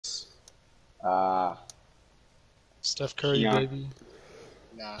Uh, Steph Curry, Yeah. baby.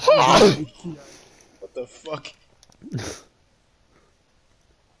 Nah. What the fuck?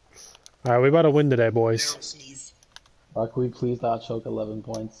 Alright, we about to win today, boys. Daryl sneeze. can we please not choke 11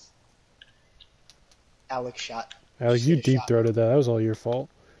 points? Alex shot. Alex, you Should've deep shot. throated that. That was all your fault.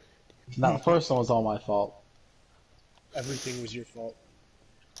 No, the first one was all my fault. Everything was your fault.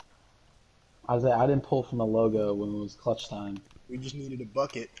 I didn't pull from the logo when it was clutch time. We just needed a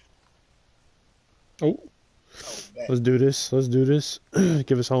bucket. Oh, Oh, bet. let's do this. Let's do this.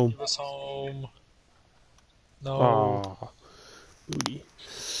 Give us home. Give us home. No. Aw. Booty.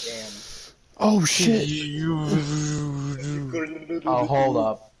 Damn. Oh, shit. Oh, hold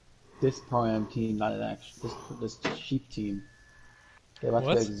up. This Pro-Am team, not an actual. This sheep team. They about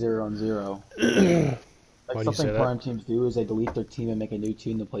What? to go 0-0. Why do you Like say something that? Pro-Am teams do is they delete their team and make a new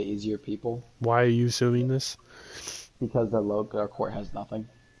team to play easier people Why are you assuming this? because their court has nothing.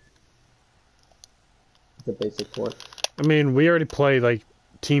 It's a basic court. I mean, we already play, like,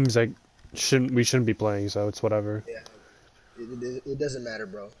 teams that we shouldn't be playing, so it's whatever. Yeah. It doesn't matter,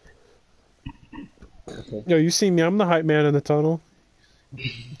 bro. Okay. Yo, you see me? I'm the hype man in the tunnel.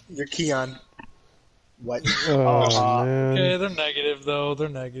 You're Keon. What? Oh, man. Okay, they're negative though. They're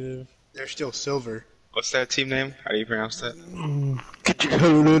negative. They're still silver. What's that team name? How do you pronounce that?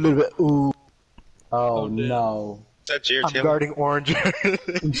 Ooh. Oh, damn. no. Is that Jared I'm Taylor? guarding orange.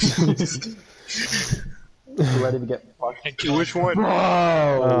 You ready to get fucked? And kill Which one? Bro!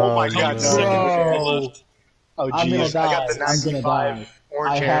 Oh my god, no. Second Bro. left. Oh I'm gonna jeez, I got the die. I'm gonna 95 die.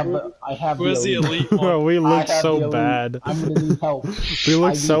 orange I hair. have Who has the elite Bro, one? we I look have so the elite. bad. I'm gonna need help. We I look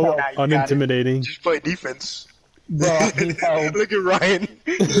need so help. Nah, you got it. unintimidating. Just play defense. Bro, I need help. Look at Ryan.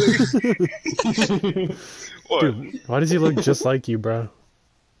 What? Dude, why does he look just like you, bro?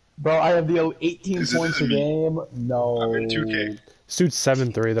 Bro, I have the 18 points a game. No. I'm in 2K. Suit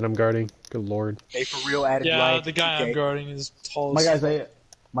 7'3" that I'm guarding. Good lord. Hey, for real, added Yeah, Ryan. the guy I'm 2K. guarding is tall My as guy's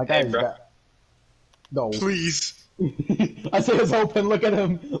my guy's bro. got. No. Please, I say it's open. Look at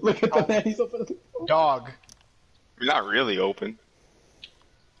him. Look at the man. He's open. dog. You're not really open.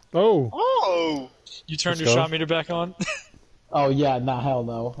 Oh, Oh, You turned Let's your go. shot meter back on? Oh yeah, nah, hell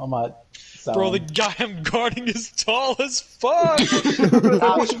no. I'm not. Bro, the selling. guy I'm guarding is tall as fuck!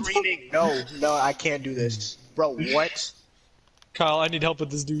 stop screening. No, I can't do this, bro. What? Kyle, I need help with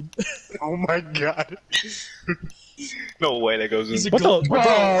this dude. Oh my god. No way that goes in. He's a what gl- the? Bro,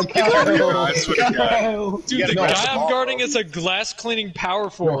 I swear to God. Kyle. Dude, You the gotta guy grab the I'm ball, guarding bro. is a glass cleaning power Yo,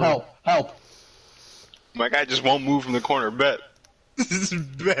 forward. help. My guy just won't move from the corner. Bet. This is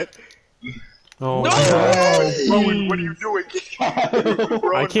bet. Oh, No! no. Rowan, what are you doing?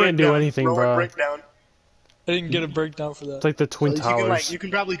 I can't do anything, Rowan, bro. breakdown. I didn't get a breakdown for It's that. like the Twin At least you Towers. can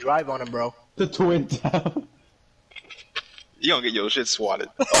can probably drive on him, bro. The twin tower. You don't get your shit swatted.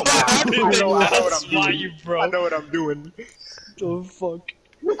 How did I they know not what I'm spot doing. you, bro? I know what I'm doing. The fuck?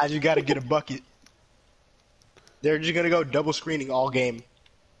 I just gotta get a bucket. They're just gonna go double screening all game.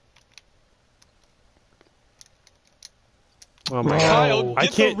 Oh my Bro. god. Kyle, I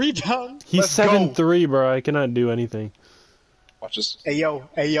get can't- the rebound! He's Let's go. 7'3", bro. I cannot do anything. Watch this. Hey yo.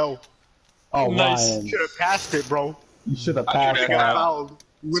 Oh, Nice. Ryan. Should have passed it, bro. You should have I passed should You have got that. fouled.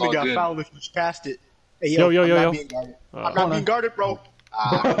 You would all have got good. fouled if you just passed it. Hey Yo, yo, yo, I'm yo, not yo. being guarded. Uh, I'm not being guarded, bro.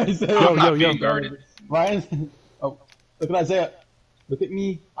 Yo, yo, yo. Guarded. Ryan. Oh, look at Isaiah. Look at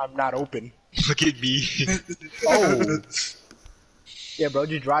me. I'm not open. Look at me. Oh. Yeah, bro,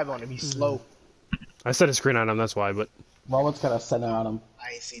 just drive on him. He's slow. I set a screen on him, that's why, but... Rowan's got a center on him.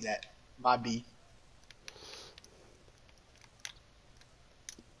 I ain't see that. My B.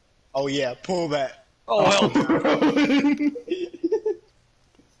 Oh yeah, pull that. Oh, hell.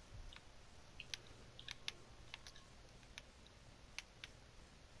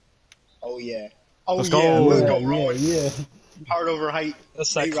 Oh yeah. Oh Let's yeah. go. Let's Yeah, go, Rowan. yeah. Hard over height.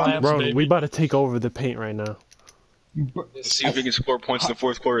 That's that Hey, clamps, Bro, baby. we about to take over the paint right now. Let's see if we can score points in the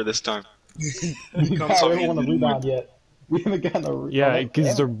fourth quarter this time. We Come don't want to rebound yet. We haven't gotten a rebound. Yeah,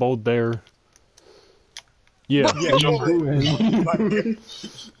 because they're both there. Yeah. Yeah, What are you doing? Like,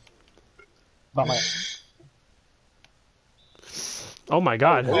 Not my- Oh my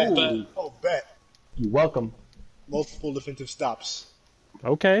god. Oh, bet. oh, bet. You're welcome. Multiple defensive stops.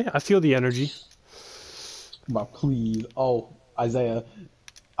 Okay, I feel the energy. Come on, please. Oh, Isaiah.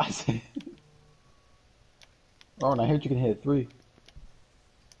 Rowan, I heard you can hit a three.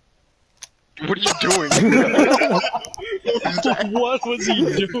 What are you doing? What was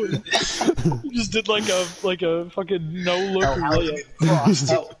he doing? He just did like a fucking no look Oh, layup. Crossed.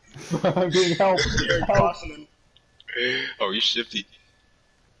 Help. I'm being helped. You're Help. crossing him. Oh, he's shifty.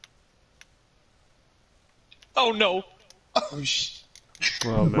 Oh no! Oh,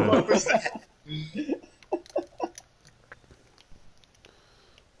 Oh man. What was that?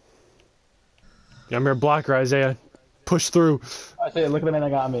 Yeah, I'm your blocker, Isaiah. Push through. Isaiah, look at the man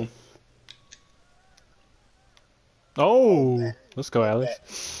that got me. Oh, let's go,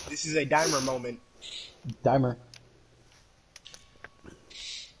 Alex. This is a dimer moment. Dimer.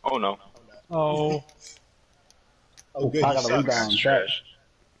 Oh no. Oh, Oh, good. I You got a suck. rebound. Trash.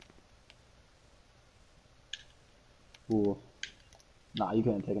 Ooh. Nah, you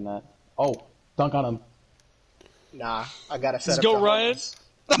couldn't have taken that. Oh, dunk on him. Nah, I gotta set let's up go, the Ryan.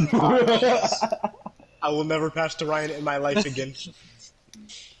 helmets. I will never pass to Ryan in my life again.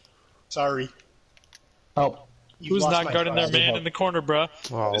 Sorry. Help. You've Who's lost not my guarding their trust. man in the corner, bruh?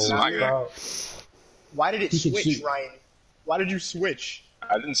 Oh, This is my guy. Bro. Why did it He can switch, shoot. Ryan? Why did you switch?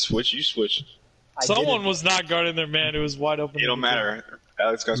 I didn't switch. You switched. I Someone didn't. was not guarding their man. It was wide open. It don't matter.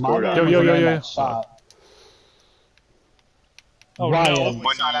 Alex got My scored man out. Yo, was yo, the yo, man yo. that shot. Oh Ryan. no!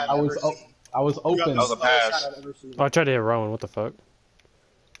 Worst shot I've I ever was seen. I was You got open. the was a slowest pass. shot I've ever seen. I tried to hit Rowan. What the fuck?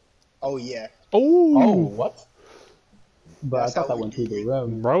 Oh yeah. Oh, Oh, what? But I That's thought how that we went do through the it.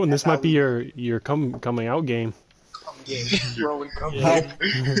 rim. Rowan, this That's how might be your coming out game. Come game. Rowan, come Yeah. game.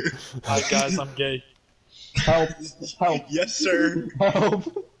 Alright, guys, I'm gay. Help. Help. Yes, sir.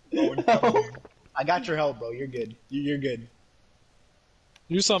 Help. Rowan, come Help. game. I got your help, bro. You're good. You're good.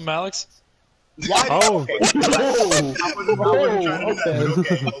 Do something, Alex. Why? Oh. Okay. I wasn't trying to do that.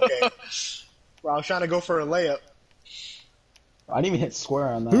 Okay. Okay. Well, I was trying to go for a layup. I didn't even hit square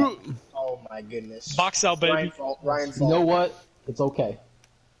on that. Oh my goodness. Box out, baby. Ryan fault. Ryan You fault. know what? It's okay.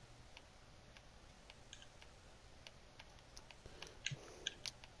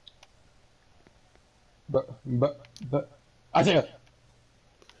 But Isaiah.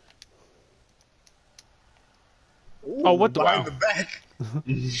 Ooh, Oh, what the- behind wow. the back.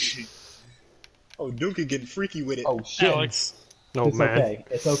 Oh, Duke is getting freaky with it. Oh shit. Alex. Oh It's man. okay.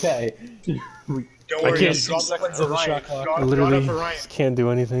 It's okay. Don't I worry. can't- Just draw the Seconds for of the Ryan. shot clock. Draw it Literally for Ryan. can't do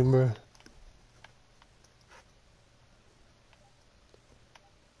anything, bro.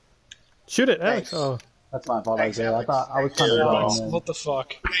 Shoot it, Alex. Thanks. Oh, That's my fault, Thanks, Isaiah. Alex. I thought I was trying to Alex, draw him in. what the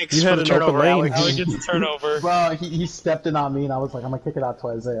fuck? Thanks you for had the an turnover, open lane. Alex. Alex gets the turnover. Bro, he stepped in on me, and I was like, I'm gonna kick it out to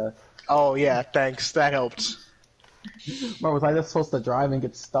Isaiah. Oh yeah, thanks. That helped. Bro, was I just supposed to drive and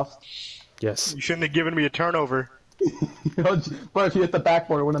get stuffed? Yes. You shouldn't have given me a turnover. Bro, if you hit the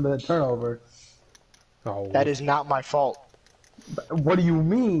backboard, it wouldn't have been a turnover. Oh. That is not my fault. What do you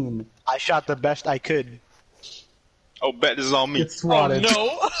mean? I shot the best I could. Oh, bet this is all me. Get Oh swatted. no!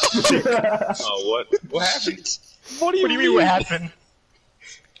 Oh, what? What happened? What do you What do you mean? What happened?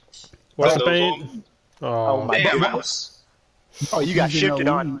 What's Oh, the those paint? all- Oh, my Damn, God. Alex. Oh, you got He's in the shifted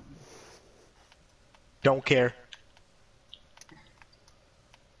on. lead. Don't care.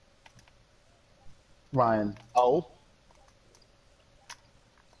 Ryan. Oh.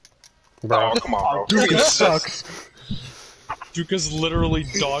 bro. Oh, come on, bro. Dude, it This sucks. Duke is literally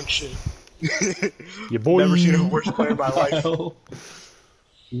dog shit. Your boy. Never seen a worse player in my life.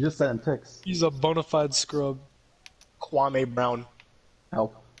 You just sent him ticks. He's a bona fide scrub. Kwame Brown.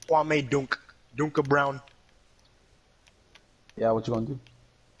 Help. Kwame Dunk. Dunka Brown. Yeah, what you gonna do?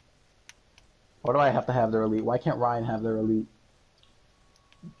 Why do I have to have their elite? Why can't Ryan have their elite?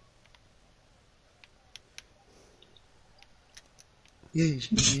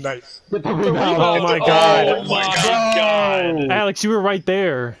 Nice. Get the rebound. Oh my god. Oh my god. Alex, you were right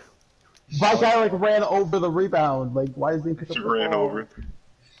there. My guy like ran over the rebound. Like, why is he pick up the ran ball? over.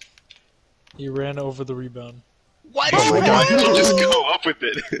 He ran over the rebound. Why Oh did my you god, run? did you just go up with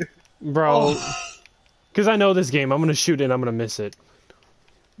it? Bro. Because I know this game. I'm going to shoot it and I'm going to miss it.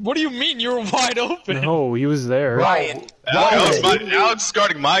 What do you mean? You were wide open. No, he was there. Ryan. Alex is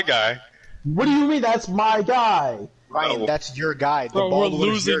guarding my guy. What do you mean? That's my guy. Ryan, Oh. that's your guy. The Bro, ball we're was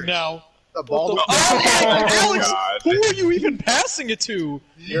losing yours. now. The ball was Oh, Alex, God. who are you even passing it to?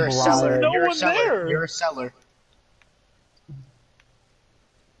 You're a Ryan. seller. No You're a one seller. there. You're a seller.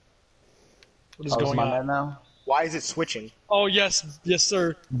 What is Oh, it's going my on? man now. Why is it switching? Oh yes, yes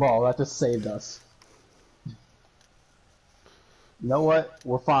sir. Ball, that just saved us. You know what?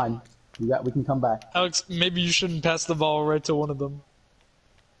 We're fine. We can come back. Alex, maybe you shouldn't pass the ball right to one of them.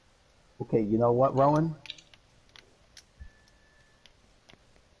 Okay, you know what, Rowan?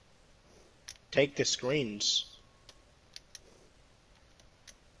 Take the screens.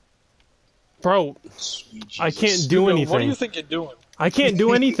 Bro, Sweet Jesus. I can't do Hugo, anything. what do you think you're doing? I can't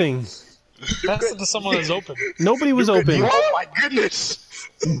do anything. Pass it to someone that's open. Nobody was open. Oh my goodness!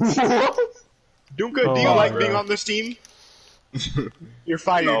 Dunka, Oh, do you like bro. being on this team? You're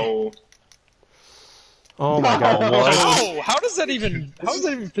fired. No. Oh my god. What? How? How is that even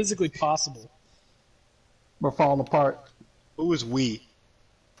physically possible? We're falling apart. Who is we?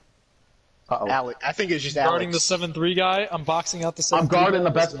 Uh-oh. Alex. I think it's just Guarding the Alex. 7-3 guy. I'm boxing out the 7-3 I'm guarding guy.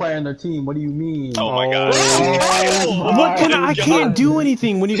 the best player in their team. What do you mean? Oh my god. Oh What can I God. can't do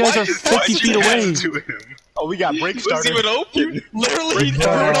anything when you guys are 50 feet away. To him? Oh, we got break Was starter. even open. Literally,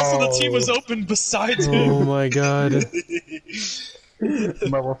 everyone else on the team was open besides Oh him. my god.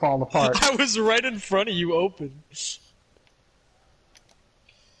 But we're falling apart. I was right in front of you, open.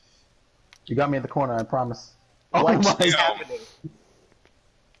 You got me in the corner, I promise. Oh What my is God. happening?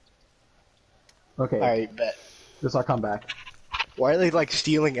 Okay, Alright, bet. this is our comeback. Why are they like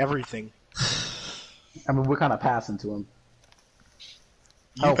stealing everything? I mean, we're kind of passing to him.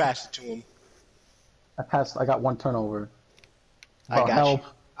 You Help. passed it to him. I got one turnover. I Oh, got help. you.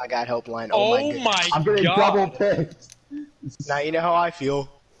 I got helpline. Oh, my Oh goodness. my I'm getting god. double picked. Now you know how I feel.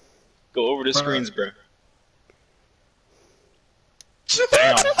 Go over the screens, bro.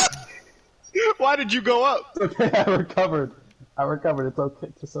 Damn. Why did you go up? Okay, I recovered. It's okay.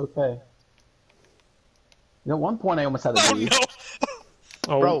 It's okay. You know, 1 point I almost had a Oh lead. no.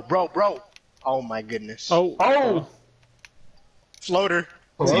 Oh. Bro. Oh my goodness. Oh. Oh! Floater.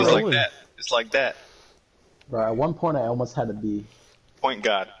 See, it's Rolling. like that. It's like that. Bro, at 1 point I almost had a B. Point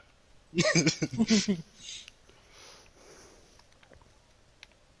God.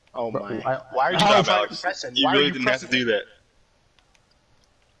 Oh Bro, my. I- Why are you Good job, trying Alex. to press him? You Why are really you didn't have to pressing do him?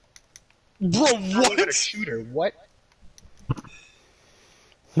 that. Bro, I'm gonna what? shoot her. What?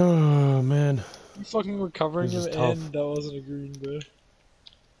 Oh man. You fucking were covering This him is tough. and that wasn't a green, bro. Here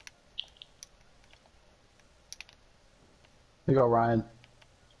you go, Ryan.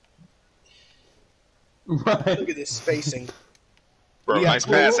 Ryan. Look at this spacing. Bro, Yeah, nice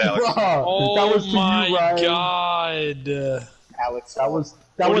pass, Bro, Alex. that Oh was to my you, Ryan. god. Alex. That what wasn't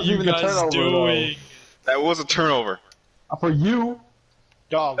What are you even a guys turnover doing? That was a turnover. though. For you,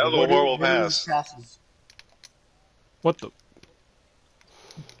 dog. That was a what are- horrible what are pass. these passes? What the?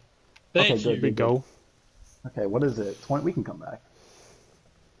 Thank Okay, you. good. Here we go. okay, what is it? 20. We can come back.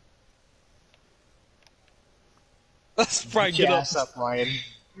 Let's probably Get get up. ass up, Ryan.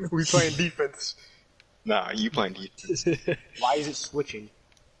 We playing defense. Nah, you playing defense. Why is it switching?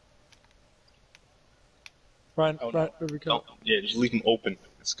 Ryan, Oh, no. Ryan, here we go. Don't, yeah, just leave him open.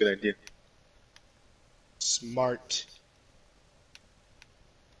 That's a good idea. Smart.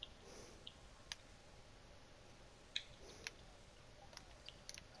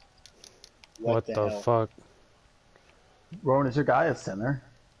 What the hell? fuck? Rowan, is your guy a center?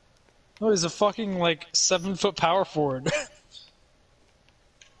 Oh, he's a fucking, like, 7-foot power forward.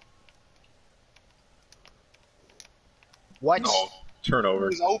 What? No, It turnover.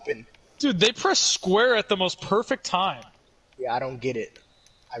 was open. Dude, they press square at the most perfect time. Yeah, I don't get it.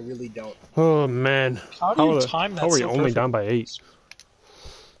 I really don't. Oh man. How do you are- time that How are we so only perfect? down by 8?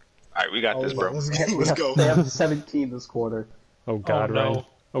 Alright, we got this, bro. Let's go. Let's go. They have 17 this quarter. Oh god, Oh, no. Ryan.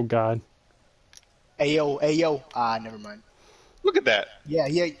 Oh god. Ayo. Ah, never mind. Look at that. Yeah.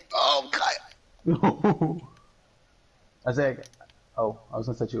 Oh, God. Isaiah. Oh, I was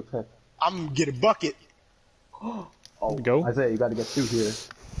gonna set you a pick. I'm gonna get a bucket. Oh, Go. Isaiah, you got to get 2 here.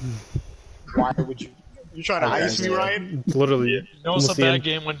 Why would you? You trying to Okay, ice me, yeah. Ryan? It's literally. You know it's almost a the bad end.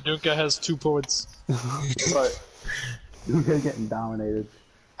 game when Dunka has 2 points. But you're getting dominated.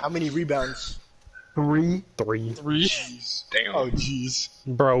 How many rebounds? 3. 3. 3. Damn. Oh, jeez.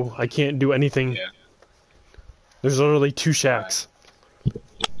 Bro, I can't do anything. Yeah. There's literally 2 shacks.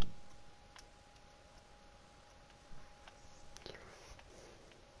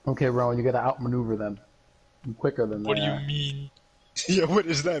 Okay, Rowan, you got to outmaneuver them. I'm quicker than What do they you are. mean? Yeah, what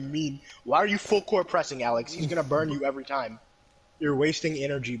does that mean? Why are you full court pressing, Alex? He's gonna burn you every time. You're wasting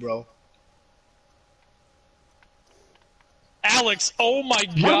energy, bro. Alex, oh my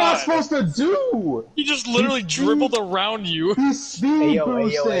god! What am I supposed to do? He just literally He's dribbled around you. He's speed Ayo, ayo,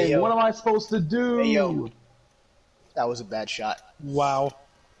 boosting. ayo. What am I supposed to do? Ayo. That was a bad shot. Wow.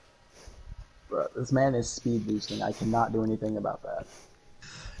 Bro, this man is speed boosting. I cannot do anything about that.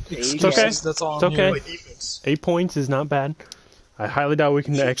 It's okay. That's all It's I'm okay. hearing. Play defense. 8 points is not bad. I highly doubt we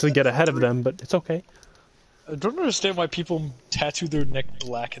can actually get ahead of them, but it's okay. I don't understand why people tattoo their neck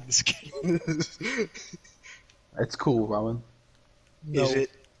black in this game. It's cool, Rowan. No. Is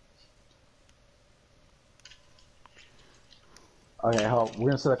it? Okay, we're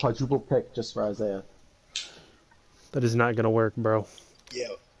gonna set a quadruple pick just for Isaiah. That is not gonna work, bro. Yeah.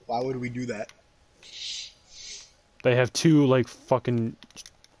 Why would we do that? They have 2 like fucking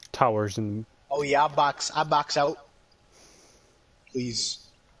towers and Oh yeah, I box out. Please.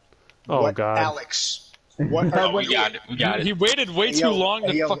 oh What, god. Alex? What? Oh, we got it. We got He it. waited way Hey, too yo, long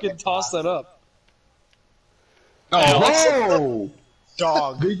to hey, yo, fucking toss that up. Oh, Whoa!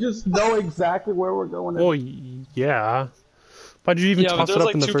 Dog. They just know exactly where we're going. Oh yeah. Why did you even Yeah, but toss there's it up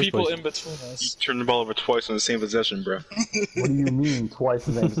like in the two first people place? in between You us. turned the ball over twice on the same possession, bro. What do you mean twice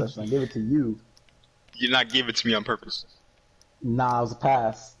the same possession? I gave it to you. You did not give it to me on purpose. Nah, it was a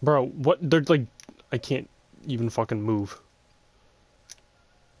pass. Bro, what? They're like, I can't even fucking move.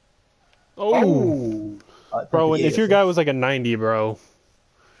 Oh, Oh! bro, and Yeah. if your guy was like a 90, bro.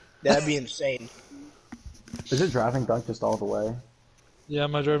 That'd be insane. Is it driving dunk just all the way? Yeah,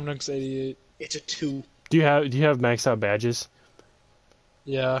 my driving dunk's 88. It's a 2. Do you have maxed out badges?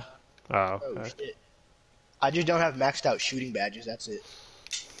 Yeah. Oh. Oh shit. I just don't have maxed out shooting badges. That's it.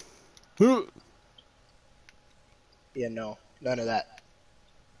 Yeah, no, none of that.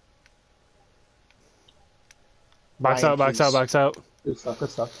 Box Ryan, out, box please. out, box out. Good stuff, good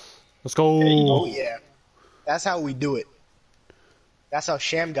stuff. Let's go. Oh yeah, that's how we do it. That's how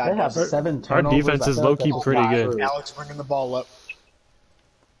Sham They God have does it. 7 Our turnovers. defense I is feel like low-key that's pretty not good. true. Alex bringing the ball up.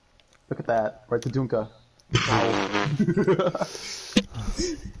 Look at that. Right to Dunka.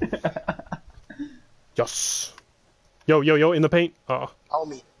 Yes. Yo, yo, yo, in the paint. Call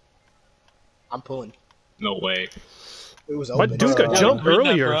me. I'm pulling. No way. It was But open. Dunka Yeah, jumped Green that,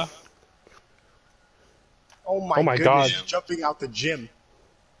 earlier. bro. Oh my, Oh my goodness, God. he's jumping out the gym.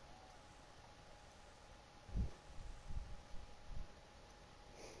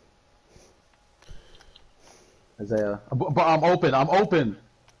 Isaiah. But I'm open, I'm open!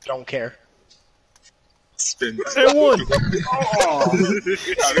 Don't care. Spin. And one. Every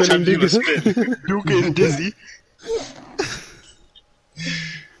time you do a spin. Dunka is dizzy.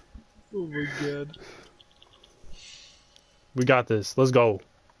 Oh my god. We got this. Let's go.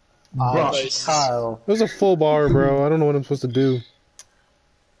 Bro, nice. Kyle. It was a full bar, bro. I don't know what I'm supposed to do.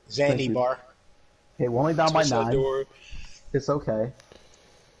 Thank Zandy you. bar. Okay, we're only down by Push that 9. door. It's okay.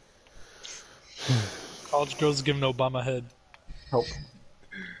 College girls giving Obama head. Help.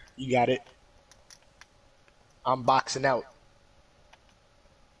 You got it. I'm boxing out.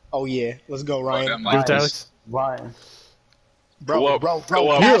 Oh yeah, let's go, Ryan. Give it to Alex. Ryan. Bro, Go up. bro, Go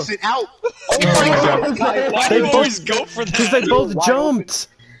up. pass it out. Oh my god. Why do you always go for that? Because they both Wide jumped.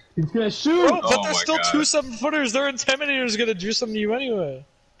 He's gonna shoot! Bro, but Oh they're my still God. 2 7-footers. Their intimidator's gonna do something to you anyway.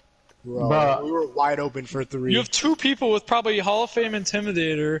 Bro, Bruh. we were wide open for 3. You have 2 people with probably Hall of Fame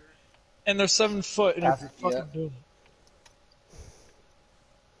intimidator, and they're 7 foot, and you're That's- fucking yeah. doing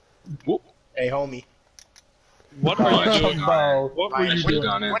it. Whoop. Hey, homie. What are you doing? Bro. What were Ryan, you What doing?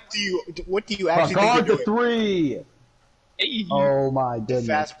 done it? What do you Bro, actually think guard you're the doing? 3! Hey. Oh my goodness.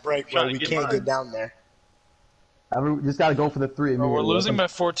 Fast break, bro. Trying to We get can't mine. get down there. We just gotta go for the 3 Bro, we're immediately. losing by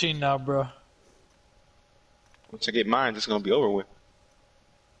 14 now, bro. Once I get mine, it's gonna be over with.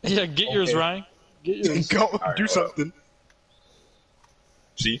 Yeah, get yours, Okay. Ryan. Get yours. Go, right, do hold something.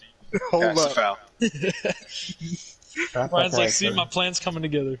 See? Hold That's the up. foul. That's Ryan's okay, like, see, sir. my plan's coming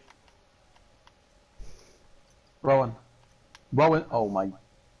together. Rowan. Rowan. Oh my.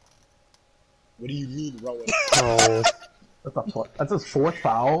 What do you mean, Rowan? Oh. That's his 4th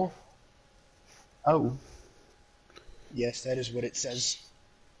foul? Oh. Yes, that is what it says.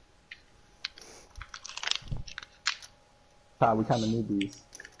 God, we kinda need these.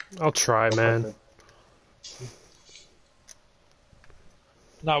 I'll try, man.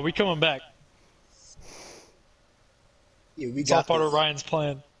 Nah, we coming back. Yeah, we It's all got part this. of Ryan's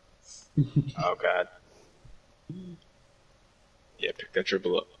plan. Oh god. Yeah, pick that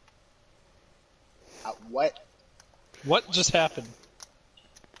dribble up. What? What just happened?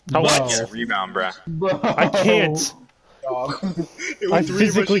 Oh, Bro. Yeah, rebound, bruh. Bro. I can't. Dog. It was I 3 of us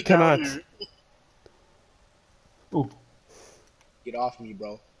physically down cannot. here. Ooh. Get off me,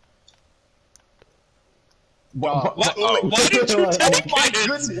 bro. What? What? Why did you take My it?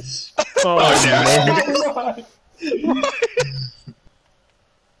 goodness. Oh, no.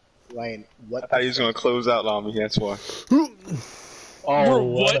 Ryan, what I thought he was gonna close out on me, that's why. Bro, Oh,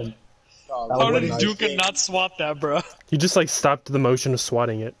 what? Rowan. dog, That How was did a nice Duke game. not swat that, bro? He just like stopped the motion of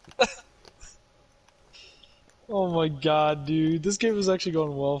swatting it. Oh my god, dude. This game is actually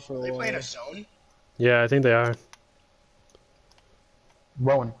going well for a Are they while. playing a zone? Yeah, I think they are.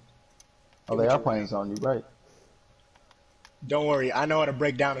 Rowan. Oh, they Give it are to playing zone, you're right. Don't worry, I know how to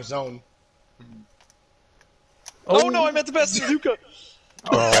break down a zone. Oh no, I meant the best Suzuka.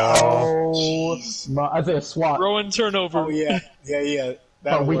 Oh, Isaiah SWAT. Rowan turnover. Oh yeah, yeah.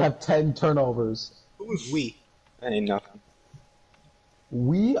 But That'll we work. have 10 turnovers. Who's we? That ain't nothing.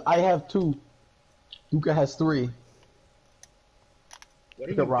 I have 2. Duka has 3. What are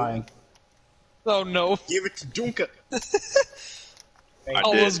Look you at Ryan. Oh no. doing? Give it to Dunka. I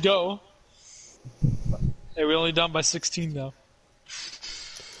Oh, did. let's go. Hey, we only down by 16 now.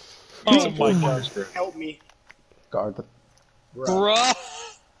 Oh my god. Help me, Guard the. bro. Bruh.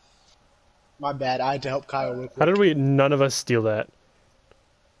 My bad. I had to help Kyle real How quick. did we? None of us steal that.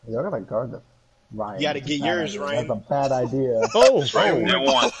 Y'all gotta guard the Ryan. You gotta That's a get bad yours, idea. Ryan. That's a bad idea. Oh, Right, only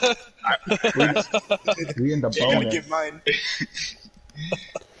one. We in the You gotta bonus. get mine.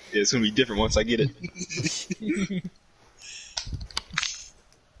 Yeah, it's gonna be different once I get it.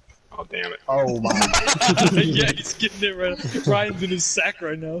 Oh damn it! Oh my. Yeah, he's getting it right. Ryan's in his sack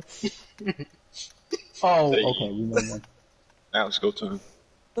right now. Oh, okay. We know one. Now let's go time.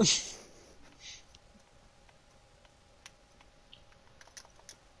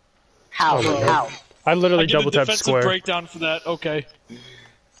 How? How? I literally I get a double tapped defensive square. breakdown for that. Okay.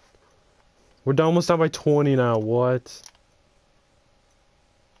 We're almost down by 20 now. What?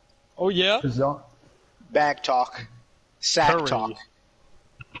 Oh yeah. Cause y'all, Bag talk. Sack Hurry. talk.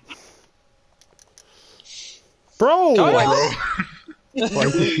 Bro! Kyle!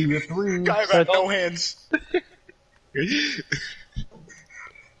 like, you with three. Kyle got no hands.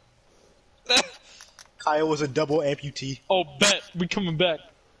 Kyle was a double amputee. Oh, bet we coming back.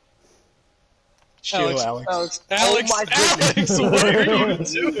 Chill, Alex. Alex. Alex, Oh my goodness. Alex, what are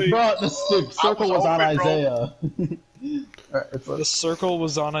you doing? Bro, the circle was on hoping, bro. Isaiah. Alright, it's The circle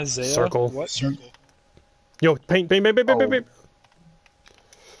was on Isaiah. Circle. What? Circle. Yo, paint. Oh.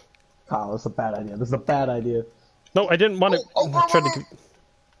 Kyle, this is a bad idea. This is a bad idea. No, I didn't want to. Try to.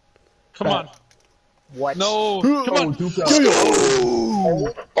 Come on. What? No. Come Oh, on. Duke.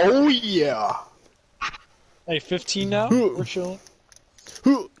 Oh yeah. Hey, 15 now. We're chilling.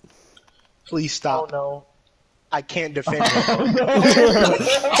 Please stop. Oh no. I can't defend it.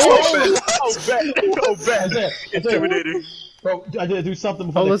 Oh, bet. Intimidating. Bro, I did do something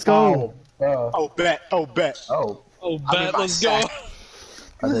before Oh, they let's go. foul. Oh, bet. Oh, bet. Oh, Oh, in bet. my Let's go. sack.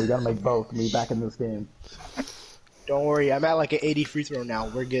 Isaiah, you gotta make both me back in this game. Don't worry. I'm at like an 80 free throw now.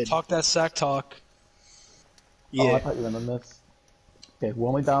 We're good. Talk that sack talk. Oh, I Yeah. thought you were gonna miss. Okay, we're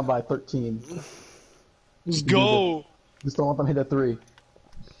only down by 13. Let's go. Just don't let them hit a three.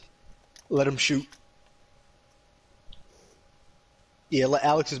 Let him shoot. Yeah, let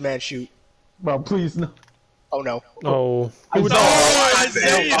Alex's man shoot. Bro, please no. Oh no. Oh. Oh,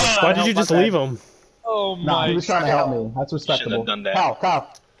 Isaiah. Why did you just leave him? Oh Nah, my he was trying to help me. That's Shouldn't respectable. have done that.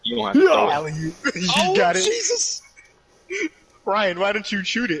 Kyle. You don't have to throw it. Alan, you Oh, got it. Jesus. Ryan, why didn't you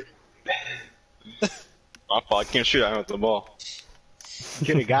shoot it? My fault. I can't shoot. I don't have the ball. You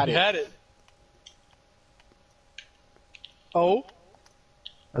could have got You it. had it. Oh.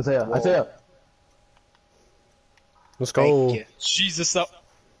 Isaiah. Let's Thank go. you. Jesus. That...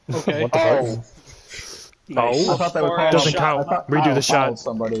 Okay. What the fuck? Oh. I thought they were calling Doesn't I count. thought Redo Kyle the shot. fouled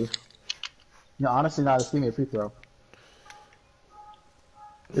somebody. No, honestly, not. Just give me a free throw.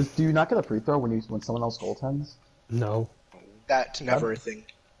 Do you not get a free throw when someone else goaltends? No. That's never a thing.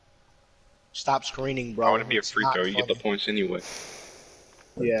 Stop screening, bro. I want to be a It's free not throw. You get the funny. points anyway.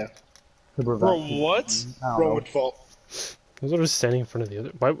 Yeah. To prevent- Bro, what? I don't Bro, know. with fault. I was just standing in front of the other.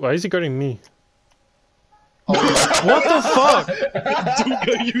 Why is he guarding me? What the fuck?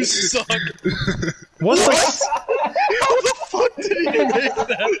 Duga, you suck. What the? How the fuck did he make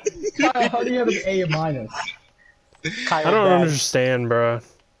that? Kyle, how do you have an A minus? Kyle I don't bad. understand, bruh.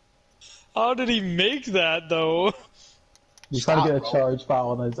 How did he make that, though? He's trying to get a bro. charge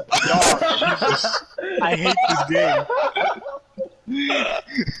foul, and then I hate this game.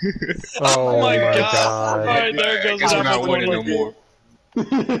 Oh my my God. god. Alright, there I goes guess we're that not winning no more.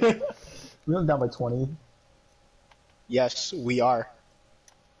 we're only down by 20. Yes, we are.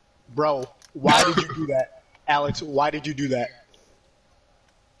 Bro, why did you do that? Alex, why did you do that?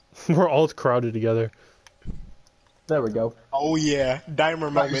 We're all crowded together. There we go. Oh yeah,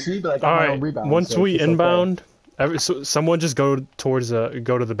 Dimer But you moment. see, but I got my own Alright, rebound. once so we it's okay. inbound, someone just go to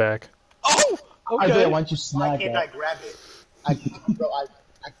the back. Oh! Isaiah, Okay. why don't you Why snag can't I that? grab it?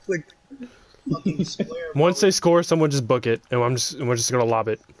 I clicked fucking square. Once they score, someone just book it, and we're just gonna lob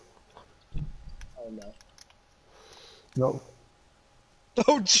it. Oh no. No.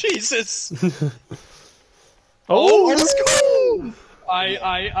 Oh, Jesus! Oh, let's go!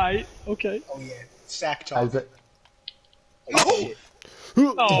 Okay. Oh yeah. Sack talk. Isaiah. Oh, shit.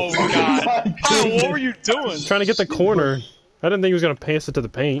 Oh, God. Oh, what were you doing? trying to get the corner. I didn't think he was gonna pass it to the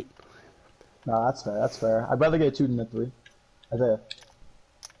paint. No, that's fair. That's fair. I'd rather get a 2 than a 3. Isaiah.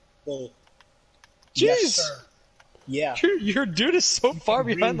 Well, Jeez! yes, sir. Yeah. Your dude is so far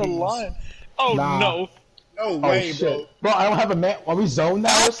behind the line. Oh, Nah. no. No Oh way, shit. bro. I don't have a man. Are we zoned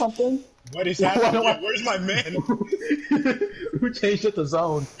now or something? What is Why happening? don't I- Where's my man? Who changed it to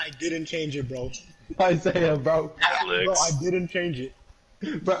zone? I didn't change it, bro. Isaiah, bro. Bro, Alex. I didn't change it.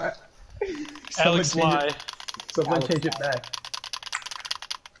 Bro, Alex lie. Someone Alex change it back.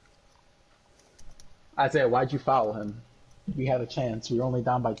 Isaiah, why'd you foul him? We had a chance. We were only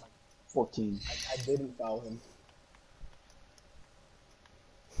down by 14. I didn't foul him.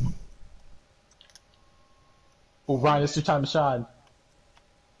 Oh, Ryan, it's your time to shine.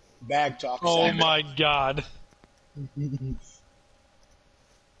 Bag talk. Oh Sam. my god.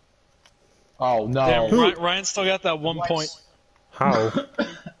 Oh, no. Damn, Ryan still got that 1 point. How?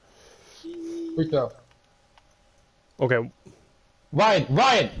 Free throw. Okay.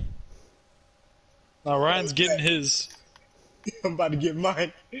 Ryan! Now Ryan's getting his. I'm about to get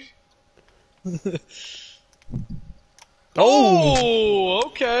mine. Oh,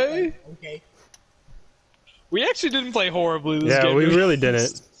 okay. Okay. We actually didn't play horribly this Yeah, game. we did really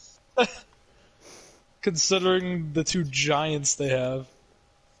didn't. Considering the two giants they have.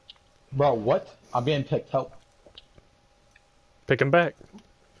 Bro, what? I'm being picked. Help. Pick him back.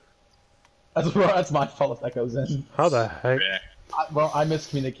 That's my fault if that goes in. How the heck? Yeah. Well, I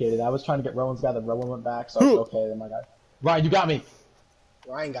miscommunicated. I was trying to get Rowan's guy, then Rowan went back, so I was okay, then my guy. Ryan, you got me!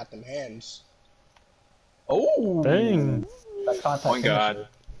 Ryan got them hands. Oh! Dang. That contact Oh my God. finisher.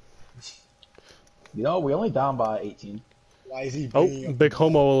 You know, we only down by 18. Why is he Oh, bringing up big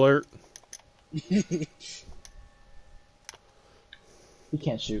homo alert. He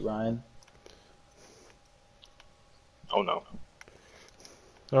can't shoot, Ryan. Oh no.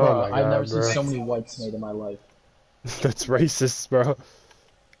 Oh Bro, my I've god, never bro. seen so many whites made in my life. That's racist, bro.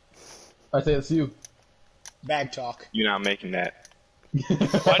 I say it's you. bag talk? You're not making that.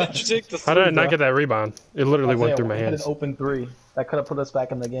 Why did you take the How did I three, not bro? get that rebound? It literally went Isaiah, through my we had hands. an open 3. That could have put us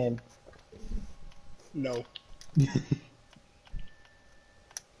back in the game. No.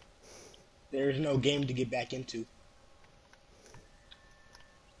 There's no game to get back into.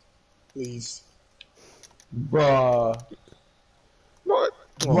 Please. Bruh. What?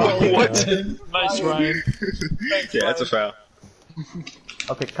 Oh my What? God. Nice, Ryan. Yeah, that's a foul.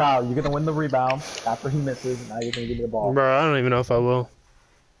 Okay, Kyle, you're gonna win the rebound after he misses, and now you're gonna give me the ball. Bro, I don't even know if I will.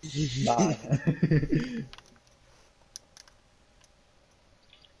 Nah.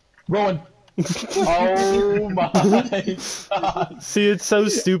 Rowan. Oh my god. See, it's so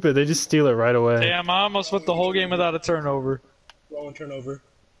stupid. They just steal it right away. Damn, I almost went the whole game without a turnover. Rowan turnover.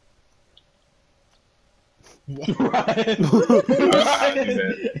 Ryan. I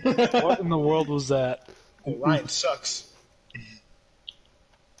do that. What in the world was that? Oh, Ryan sucks.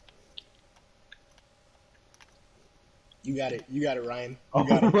 You got it, Ryan. You got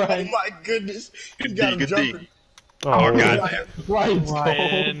it. Ryan. Oh my goodness. You Good got D, him good D. jumping. Oh, God. Ryan's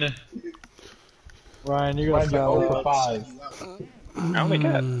cold. Ryan, you're gonna Ryan got foul 0 out. for 5. I only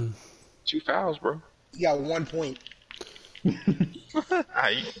got 2 fouls, bro. You got 1 point.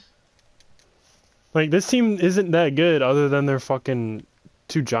 Aight. Like, this team isn't that good other than they're fucking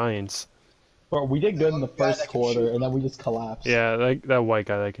two giants. Bro, we did good in the Guy first that can quarter, shoot. and then we just collapsed. Yeah, that white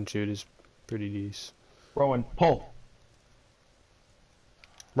guy that can shoot is pretty decent. Rowan, pull.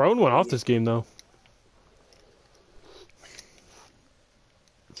 Rowan went off this game, though.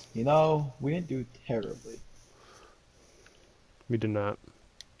 You know, we didn't do terribly. We did not.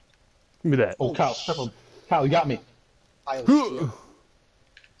 Give me that. Oh, Kyle, step up. Kyle, you got me. I'll shit.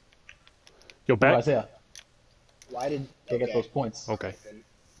 Yo, Ooh, back. Isaiah, Why did... can't get those points. Okay.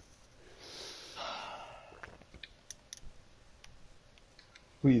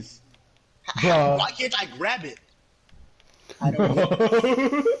 Please. Bruh. Why can't I grab it? I don't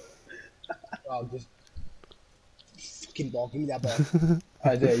know. Oh, just... Fucking ball. Give me that ball.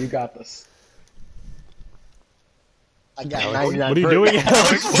 Isaiah, you got this. I got Alex, 99. what are you doing,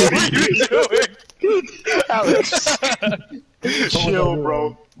 Alex? What are you doing? Alex. Chill,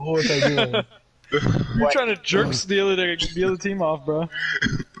 bro. What was I doing? You're trying to jerk the other team off, bro.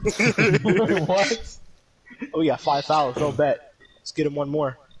 What? Oh, we got 5 fouls. No bet. Let's get him one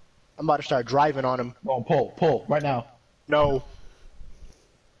more. I'm about to start driving on him. Oh, pull, right now. No.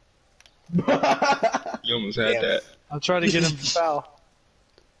 You almost had Damn. that. I'll try to get him to foul.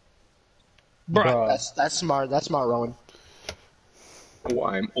 Bruh. Bruh. That's smart. That's smart, Rowan. Oh,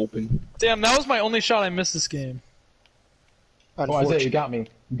 I'm open. Damn, that was my only shot I missed this game. Oh, Isaiah, you Unfortunate. got me.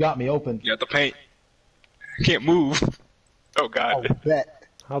 You got me open. You got the paint. I can't move. Oh, Oh, God. bet.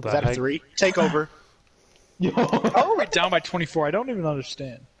 How the Is that a heck? 3? Take over. Yo. How are we down by 24? I don't even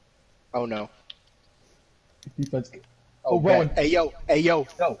understand. Oh, no. Defense. Oh, Oh, Rowan. bet. Hey, yo. Hey, yo.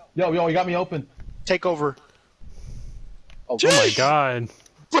 Yo, you got me open. Take over. Oh my god.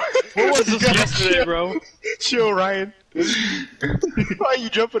 What was this yesterday, bro? Chill, Ryan. Why are you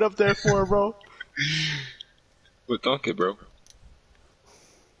jumping up there for, bro? But dunk it, bro.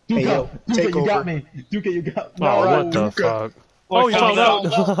 Duke, Hey, yo, Duke, take you got over. me. Duke, you got me. Oh, No, what the Duke. fuck? Oh, Oh, he he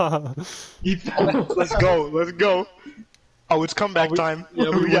fouled fouled out. He fell. Let's go. Let's go. Oh, it's comeback time. yeah,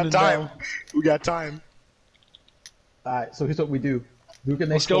 we we got winning time. now. We got time. Alright, so here's what we do. Duke can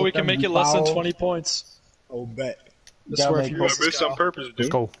Let's make go. both We can them, make you it less than foul. 20 points. Oh, bet. I Gotta swear if make you You miss got this on purpose, Let's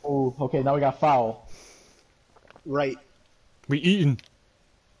dude. go. Oh, okay, now we got foul. Right. We eating.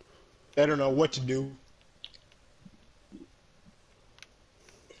 I don't know what to do.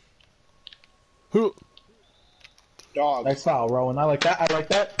 Huh. Dog. Nice foul, Rowan. I like that. I like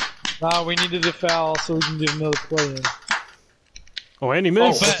that. Nah, we needed a foul so we can get another play in. Oh, and he Oh,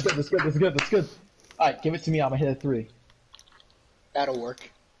 missed. that's good. That's good. That's good. That's good. All right, give it to me. I'm gonna hit a three. That'll work.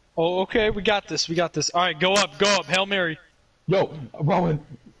 Oh, okay, we got this. We got this. All right, go up. Go up. Hail Mary. Yo, Rowan.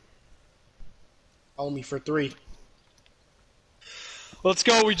 Only for 3. Let's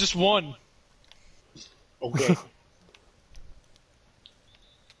go. We just won. Okay.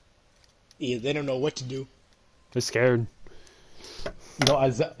 Yeah, they don't know what to do. They're scared. No,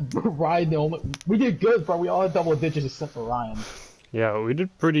 Ryan. The only we did good, bro. We all had double digits except for Ryan. Yeah, we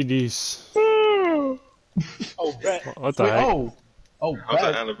did pretty decent. Oh, bet. What the Wait, heck? oh, How's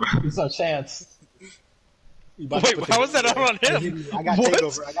that bet. Annabelle? It's our chance. You about to Wait, put the how was that ball out there. on him? I got What?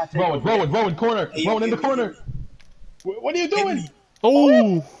 takeover. I got takeover. Rowan, corner. Hey, Rowan in the hey, corner. What are you doing?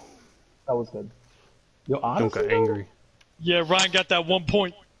 Oh! That was good. Yo, Don't honestly, get angry. Yeah, Ryan got that 1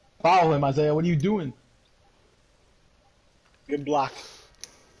 point. foul him, Isaiah. What are you doing? Good block.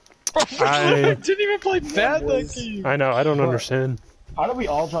 I didn't even play bad that boys. game. I know. I don't understand. How do we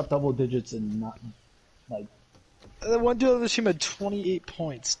all drop double digits and not like The one dude on the team had 28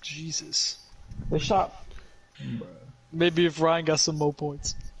 points. Jesus. they shot? Maybe if Ryan got some more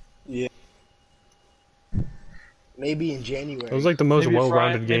points. Maybe in January. It was like the most Maybe if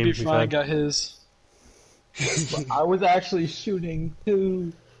well-rounded Ryan, game maybe if we've Ryan had. got his. I was actually shooting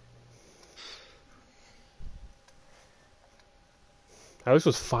too. Alex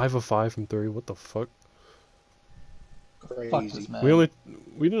was 5 of 5 from 3. What the fuck? Crazy. Fuck this man.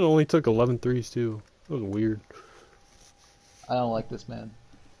 We didn't only took 11 threes too. That was weird. I don't like this man.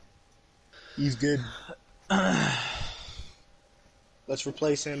 He's good. Let's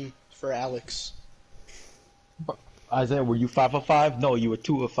replace him for Alex. Isaiah, were you 5 of 5? No, you were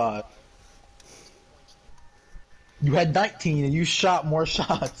 2 of 5. You had 19 and you shot more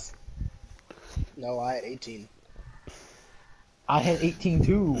shots. No, I had 18. I had 18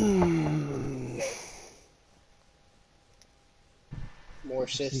 too. More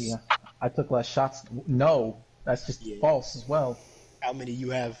assists. Yeah, I took less shots. No, that's just Yeah. false as well. How many you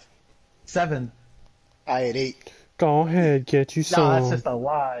have? 7. I had 8. Go ahead, get you No, some. that's just a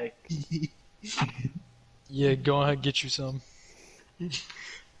lie. Yeah, go ahead, get you some.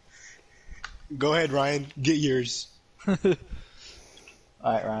 Go ahead, Ryan. Get yours.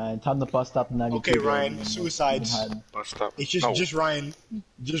 Alright, Ryan, time to bust up the 92. Okay, Ryan, suicides. Let's stop. It's just No, just Ryan.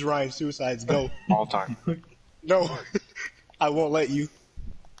 Just Ryan suicides. Go. all time. No. I won't let you.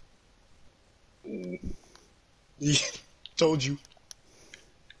 Told you.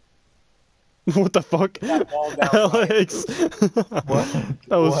 What the fuck? Ball down Alex. That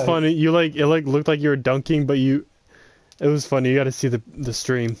was What? funny. You it looked like you were dunking, but it was funny. You got to see the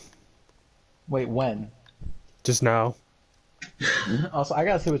stream Wait, when? just now. Also, I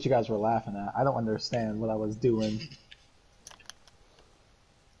gotta see what you guys were laughing at. I don't understand what I was doing.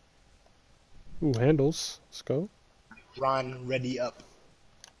 Ooh, handles. Let's go. Ron, ready up.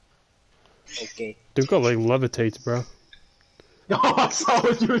 Okay. Duke like levitates, bro. Oh, I saw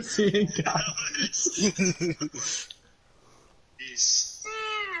what you were seeing, guys.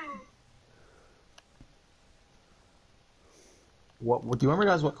 What do you remember,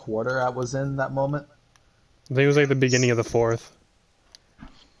 guys, what quarter I was in that moment? I think it was like the beginning of the fourth.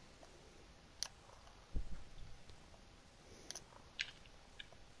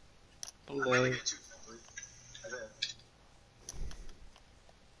 Hello.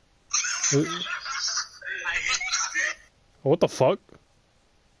 What the fuck?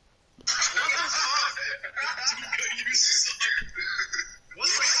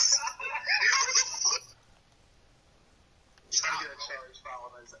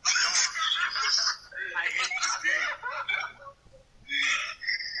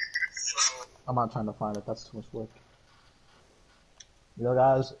 I'm not trying to find it. That's too much work. You know,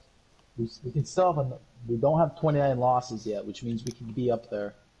 guys, we can still have we don't have 29 losses yet, which means we can be up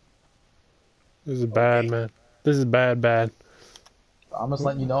there. This is bad, man. This is bad. I'm just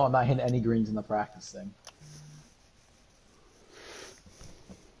letting you know I'm not hitting any greens in the practice thing.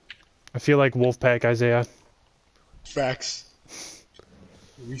 I feel like Wolfpack Isaiah. Facts.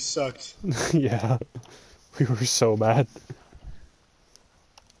 We sucked. Yeah. We were so bad.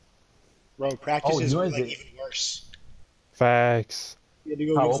 Bro, practices you were guys like did- even worse. Facts. You had to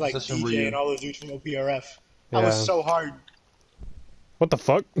go How, against what like position were DJ you? and all those dudes from OPRF. That Yeah. was so hard. What the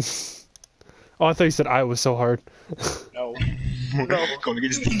fuck? Oh, I thought you said I was so hard. No. Going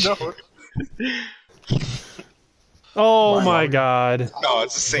against the Oh Ryan, my god. No,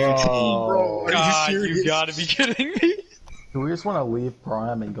 it's the same team. Bro, are God, you you serious? gotta be kidding me. Do we just want to leave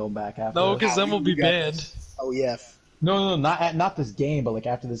Prime and go back after? No, this? because then we'll be You got banned. this. Oh yeah. No, not this game, but like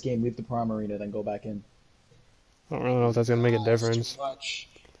after this game, leave the Prime Arena, then go back in. I don't really know if that's gonna make a difference. Too much.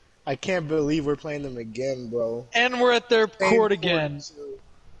 I can't believe we're playing them again, bro. And we're at their Same court again. too.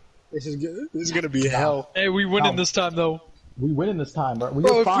 This is good. This is gonna be hell. Hey, we winning this time though. We win in this time, bro. Bro,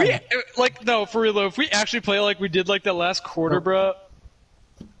 We're if fine. no, for real though, if we actually play like we did like that last quarter, bro.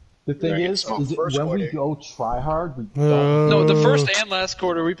 The thing Right. is Oh, it, first when we quarter. go try hard, we don't. No, the first and last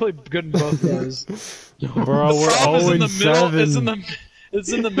quarter, we played good in both of those. Bro, we're Problem is 0 in the and middle. 7.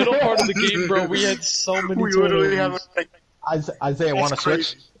 It's in the middle part of the game, bro. We had so many. We literally have turnovers. like Isaiah, want to That's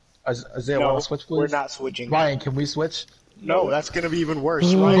switch? Isaiah, no, want to switch, please? we're not switching. Ryan, can we switch? No, that's gonna be even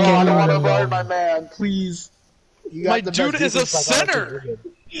worse. Bro, Ryan, I don't want to burn my man, please. you got My the dude best is a defense I got center.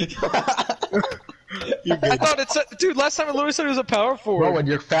 You're I good. thought it said, dude. Last time it literally said it was a power forward. Rowan,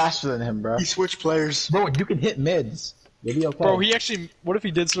 you're faster than him, bro. He switched players. Rowan, you can hit mids. You'll be okay. Bro, he actually. What if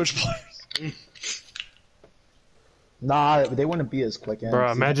he did switch players? Nah, they wouldn't be as quick.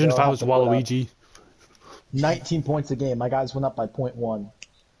 Bro, imagine if I was Waluigi. 19 points a game. My guys went up by 0.1.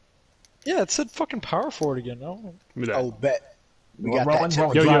 Yeah, it said fucking power forward again. No. Oh, bet. We got Rowan, that.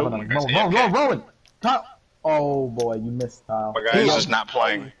 Rowan, Yo, drive yo. on him. Rowan. Kyle. Oh boy, you missed, Kyle. My guy's just not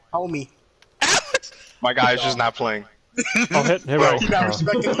playing. Homie. My guy's just not playing. Oh, hit right. You got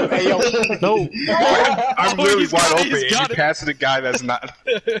respecting you. Hey, yo. No. I'm literally he's wide got it, open, he's and got you it. pass to the guy that's not.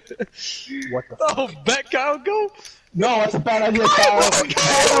 What the? Oh, bet Kyle go. No, that's a bad idea,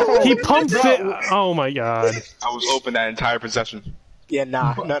 Kyle. He pumped it. Oh my god. I was open that entire possession. Yeah,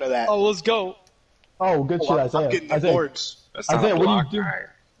 nah, none of that. Oh, let's go. Oh, good shit, I'm Isaiah. getting the Isaiah, boards. That's not Isaiah, a what block. do you do? Alright.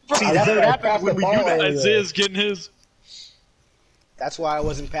 See, that's what Isaiah, happens pass when the we do ball. that. Isaiah's getting his. That's why I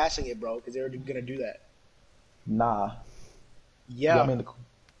wasn't passing it, bro, because they were gonna do that. Nah. Yeah. I mean,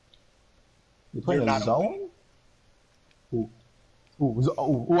 you playing You're a not zone? Ooh,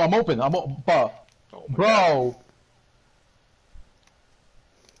 I'm open. Bro. Oh my God. Bro.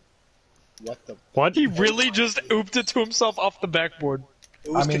 What the? What? He really just ooped it to himself off the backboard.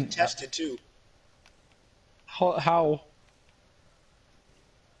 It was I mean- contested too. How?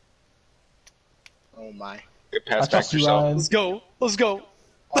 Oh my. Get I pass back trust to you, yourself. Ryan. Let's go. Let's go.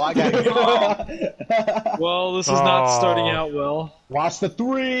 Oh, I got it. Well, this is not Oh. starting out well. Watch the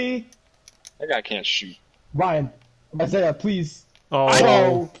three. That guy can't shoot. Ryan. Isaiah, please. Oh,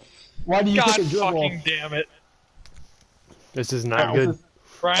 Oh. Why do you God take a dribble? fucking damn it. this is not good.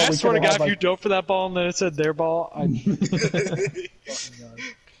 Ryan, Oh, I we swear to could've God, had, if you like- dove for that ball and then it said their ball, I...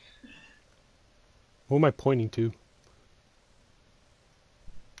 Who am I pointing to?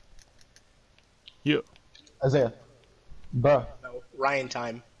 Yeah. Isaiah. Bruh. No, Ryan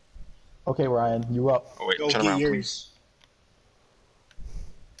time. Okay, Ryan, you up. Oh wait, Go turn get around, yours.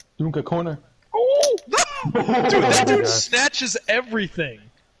 please. Dunka corner. Dude, that dude God. snatches everything.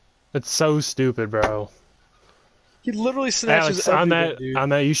 That's so stupid, bro. He literally snatches Alex, on everything, that, dude. on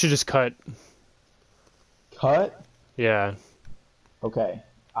that, you should just cut. Cut. Yeah. Okay.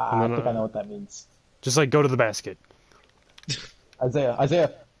 I No, think no. I know what that means. Just like go to the basket.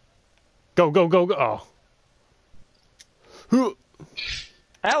 Isaiah. Go. Oh. Who?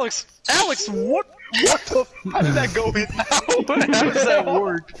 Alex, what the? How did that go in? How does that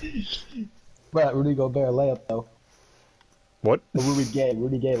work? Bruh, Rudy Gobert layup though. What? Rudy Gay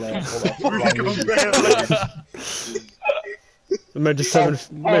layup. Hold on. Man, just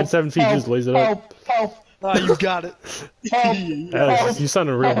seven feet just lays it up. Help! Ah, you got it. Alex, you sound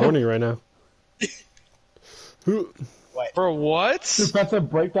real horny right now. Who? For what? Defensive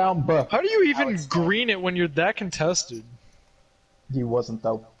breakdown, bruh. How do you even green it when you're that contested? He wasn't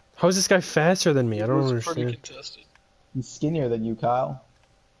though. How is this guy faster than me? I don't It was understand. pretty contested. He's skinnier than you, Kyle.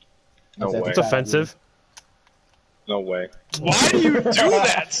 No Isaiah, way. It's offensive. No way. Why do you do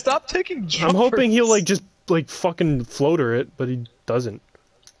that? Stop taking jumpers. I'm hoping he'll like just like fucking floater it, but he doesn't.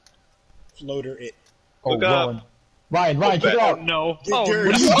 Floater it. Oh, Look up. Ryan, kick it Oh out. no! Get Oh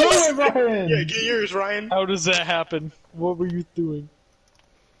yours. What no! are you doing, Ryan? Yeah, get yours, Ryan. How does that happen? What were you doing?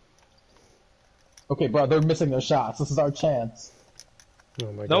 Okay, bro, they're missing their shots. This is our chance.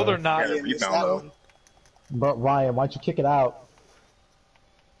 Oh my god. No, they're not. Yeah, Yeah, missed rebound, that though. one. But Ryan, why'd you kick it out?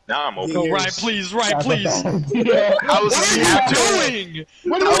 Now I'm open. Go, Years. Ryan, please, Ryan, That's a please. bad idea. How is What this are you happening? doing?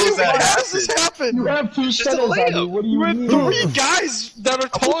 What How are you does that How does this happen? happen? You have two It's just a centers on you. layup. What do You you had mean? three guys that are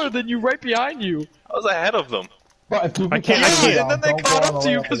taller than you right behind you. I was ahead of them. Bro, if you I can't- I kick it can't. out, And then they don't caught go on up the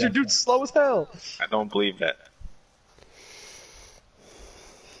to you layup because your again. dude's slow as hell. I don't believe that.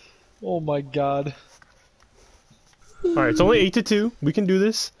 Oh my god. All right, it's only 8-2. We can do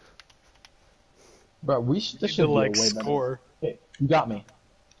this. Bro, this To should be a like way better. score. Okay, you got me.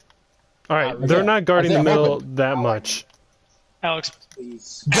 All right, Isaiah, they're not guarding the Isaiah, I'm middle open. that much. Alex,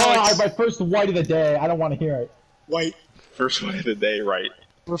 Please. God, my first white of the day. I don't want to hear it. Wait. First one of the day, right?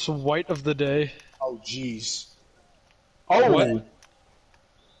 first white of the day. Oh, jeez. Oh. What?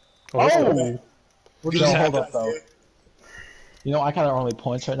 Oh. What Yo, just hold happened, up, though. Isaiah? You know, I kind of earn me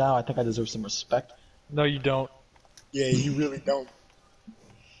points right now. I think I deserve some respect. No, you don't. Yeah, you really don't.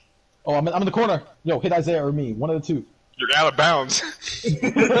 Oh, I'm in the corner. Yo, hit Isaiah or me. One of the two. You're out of bounds. Maybe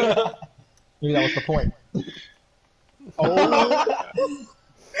that was the point. Oh.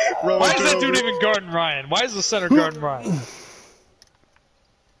 Why is that dude even guarding Ryan? Why is the center guarding Ryan?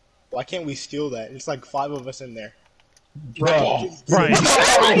 Why can't we steal that? It's like 5 of us in there. Bro. Ryan.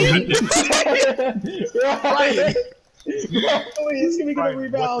 Ryan. Please, give me a Ryan,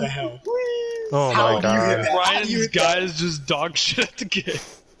 rebound. what the hell? Please. Oh How my do you hit god. that? Ryan's guys just dog shit at the game.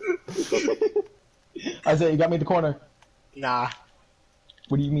 Isaiah, you got me in the corner. Nah.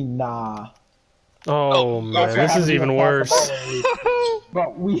 What do you mean, nah? Oh man, okay. this is even worse.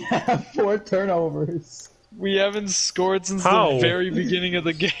 Bro, we have 4 turnovers. We haven't scored since How? the very beginning of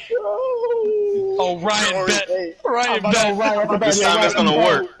the game. Oh, Oh, Ryan bet. Hey, Ryan no, bet. right, right, This time it's gonna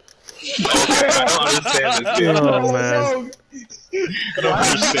work. Okay, I don't understand this. Dude. Oh man. I don't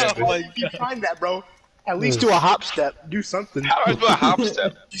understand this. like, keep trying that, bro. At least do a hop step. Do something. How do I do a hop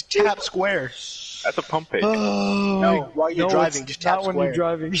step? Just tap square. That's a pump fake. No, while you're No, driving, it's just tap not when square. you're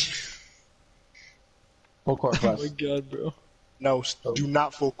driving. Full court Oh my press. god, bro. No, do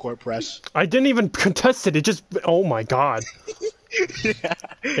not full court press. I didn't even contest it. It just. Oh my god. It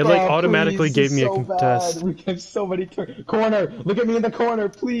like Bro, automatically please, gave this me is a so contest. bad. We have so many corner. Look at me in the corner,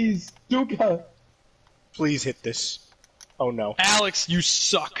 please. Duka. Please hit this. Oh no. Alex, you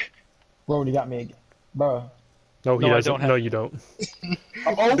suck. Bro, you got me again. Bro. No, he No, I doesn't. don't have- No, you don't.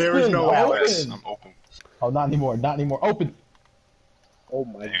 I'm open. There is no I'm Alex. Yes, open. I'm open. Oh, not anymore. Not anymore. Open. Oh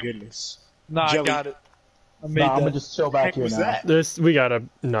my goodness. Nah, Jelly. I got it. I made Nah, I'm that. gonna just chill back Heck here was now. that? This we gotta.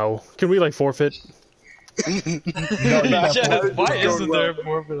 No. Can we like forfeit? No, you can't Yeah, forfeit. why This is isn't going there well.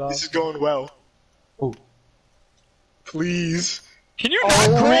 more of it on? This is going well. Oh. Please. Can you Oh, not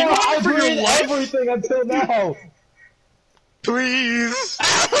green I one for your agreed life? everything until now. Please.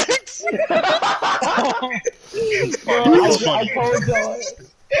 Alex! I told y'all.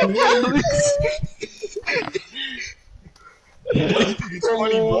 It's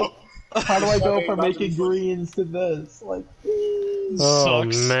funny, bro. How do I go from making greens to this? Like, Oh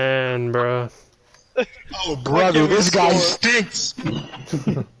Sucks. man, bro. Oh, brother, this guy stinks.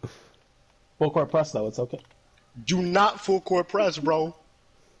 full court press though. It's okay. Do not full court press, bro.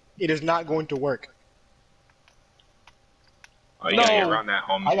 It is not going to work. Oh, you gotta No. get around that,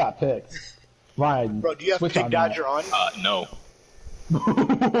 homie. I got picked. Ryan, Bro, do you have switch Pick on Dodger on? No.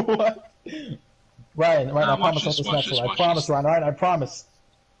 that. What? Ryan, I Nah, promise watch on this, this watch next this, one. I watch promise, this. Ryan, I promise.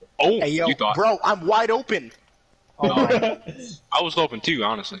 Oh, Hey, yo, you thought. bro, I'm wide open. I was open too,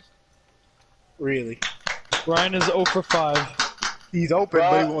 honestly. Really? Ryan is 0 for 5. He's open,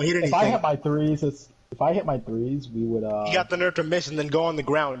 but he won't hit If I anything. hit my threes, we would. You got the nerve to miss and then go on the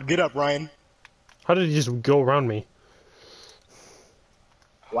ground. Get up, Ryan. How did he just go around me?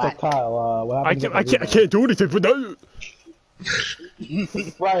 So What? Kyle, what I happened? can't do anything for that.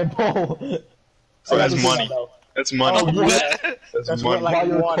 Ryan, pull. So that's I got money. this though. That's money. Oh, what? That's That's money. what, like- While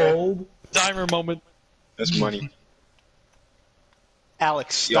you're water. cold. Timer moment. That's money.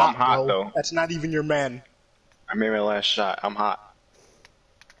 Alex, Yo, I'm stop, hot, bro. though. That's not even your man. I made my last shot. I'm hot.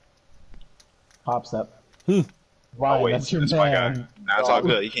 Hop step. Hmm. Ryan, Oh wait, that's your that's my guy. man. Nah, it's all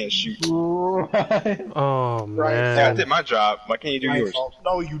good. He can't shoot. Ryan. Oh Yeah, I man. did my job. Why can't you do My yours? fault.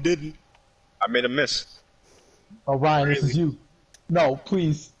 No, you didn't. I made a miss. Oh, Ryan, this is Really? you. No,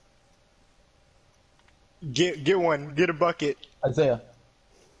 please, Get one. Get a bucket. Isaiah.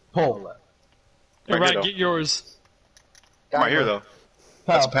 Pull. Hey, Right here, Ryan, though. get yours. I'm right here though.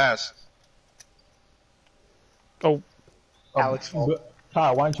 That's a pass. Oh, Alex, fault.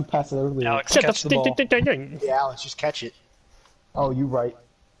 Kyle, why didn't you pass it earlier? Alex, shut catch the up. ball. Yeah, Alex, just catch it. Oh, you right.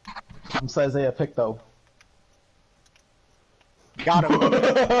 I'm saying Isaiah pick though. Got him.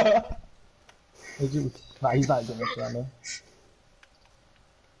 Did you? Nah, he's not getting this right, man.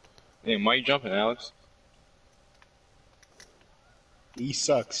 Damn, why you jumping, Alex? He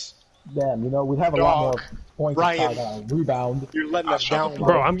sucks. Damn, you know we'd have a lot more Dog. points Ryan. if Kyle got a rebound. You're letting I'll us shut down, the bro.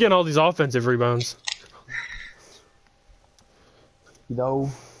 Bro, I'm getting all these offensive rebounds. You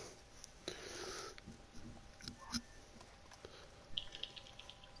know.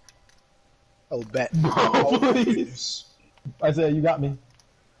 Oh, bet. Please. Isaiah, you got me.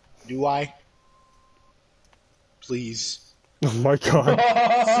 Do I? Please. Oh my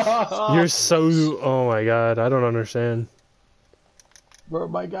god. You're so. Oh my god. I don't understand. Bro,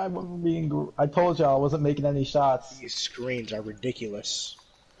 my guy wasn't being. I told y'all I wasn't making any shots. These screens are ridiculous.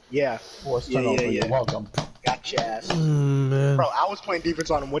 Yeah. Forced Yeah, turnover. yeah, You're yeah. welcome. Gotcha ass. Man. Bro, I was playing defense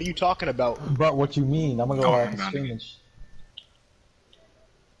on him. What are you talking about? But what you mean? I'm gonna go Oh, off I'm the not screen again.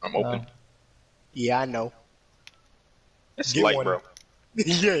 and I'm open. Yeah, I know. It's Get light, one. bro.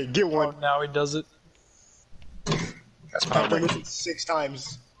 Yeah, get Oh, one. now he does it. That's I've done power. this 6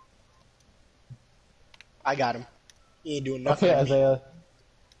 times. I got him. He ain't doing nothing Okay, to me. Isaiah.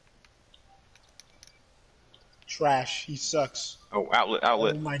 Trash. He sucks. Oh, outlet, Oh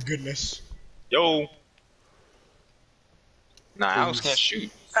outlet. my goodness. Yo. Nah, Alex Please. can't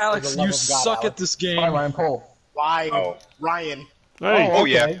shoot. Alex, For the love you of God, suck Alex. at this Fine, game. Ryan Cole. Why? Oh. Ryan. Hey. Oh,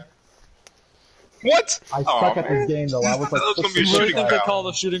 yeah. okay. What? I Oh, suck at man. this game though. I was like, That was gonna be a You six really shooting think they foul. called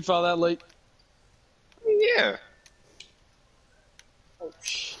a shooting foul that late? Yeah.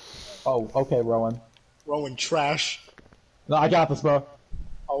 Oh, okay, Rowan. Rowan trash. No, I got this, bro.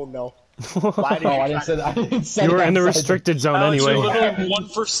 Oh no. Why did Oh, you I didn't say that. I didn't say You were in the that. restricted zone Alex, anyway. you're literally 1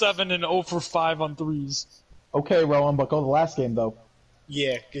 for 7 and 0 for 5 on threes. Okay, Rowan, but go to the last game though.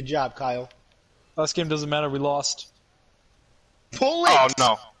 Yeah, good job, Kyle. Last game doesn't matter, we lost. Pull it! Oh,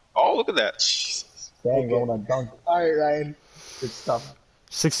 no. Oh, look at that. Dang, Okay. Rowan, a dunk. Alright, Ryan. Good stuff.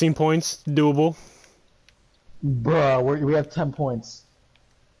 16 points, doable. Bruh, we have 10 points.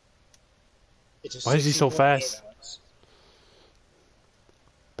 It's a Why is he so 16-point fast? game, Alex.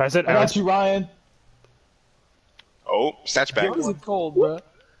 Pass it, I Alex. got you, Ryan. Oh, stats back. Why is it cold, bro?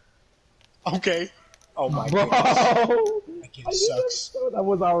 Okay. Oh my Bro, goodness. That I game didn't sucks. know that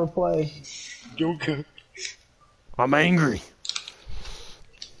was our play. Duke. I'm angry.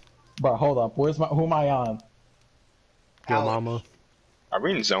 Bro, hold up. Who am I on? Your Alex. mama. Are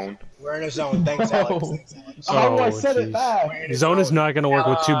we in zone? We're in a zone. Thanks, Alex. Thanks, Alex. How do I Oh, set it jeez. back? We're in a Zone is not going to work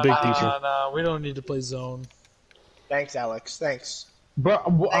with two big people. Nah, we don't need to play zone. Thanks, Alex. Thanks. Bro,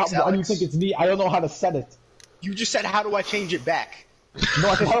 Thanks, why do you Alex. think it's me? I don't know how to set it. You just said, how do I change it back? No,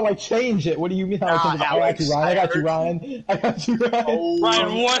 I said, how do I change it? What do you mean how I Nah, change it? I got you, Alex, Ryan. I got you, I Ryan. I got you, Ryan. Oh,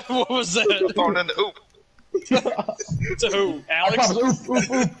 Ryan, what was that? Throwing in the oop. To who? I Alex? promise. Oof,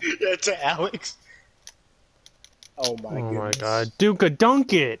 oof, oof. Yeah, to Alex. Oh my Oh goodness. my god. Duke,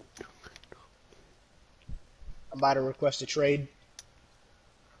 dunk it. I'm about to request a trade.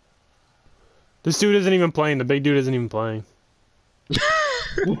 This dude isn't even playing. The big dude isn't even playing. He's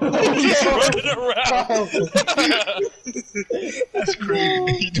running around. That's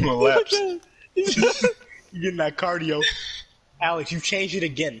crazy. He doing laps. You getting that cardio. Alex, you changed it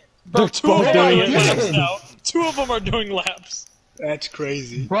again. Bro, two of both them are doing doing it. laps now. 2 of them are doing laps. That's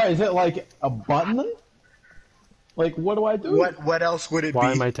crazy. Bro, is it like a button? Like, what do I do? What else would it Why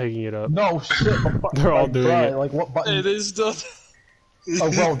be? am I taking it up? No, shit. They're all like, doing bro, it. Like, what button? It is still...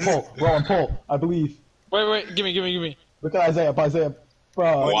 Oh, Rowan, pull. I believe. Wait, gimme. Look at Isaiah.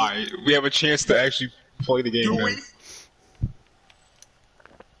 Bro. Why? We have a chance to actually play the game Do now. we?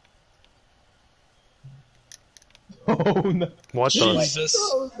 Oh, no. What the? Jesus.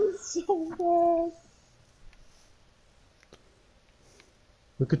 Oh, this is so bad.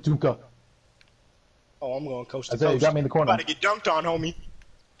 Look at Duka. Oh, I'm going coast to Isaiah, you coast. got me in the corner. About to get dunked on, homie.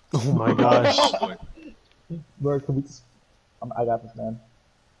 Oh my gosh. Oh, boy. Bro, can we just... I got this, man.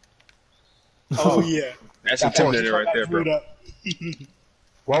 Oh yeah. That's That intimidating right there, bro.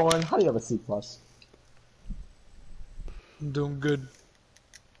 Rowan, how do you have a C+? I'm doing good.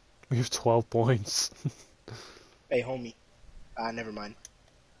 We have 12 points. Hey, homie. Never mind.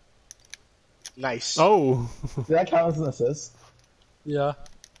 Nice. Oh. Did that count as an assist? Yeah.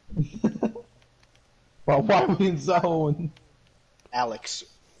 Bro, why are we in zone? Alex,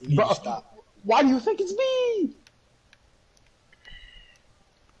 you need Bro, to stop. why do you think it's me?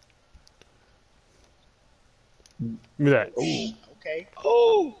 Give me that. Okay.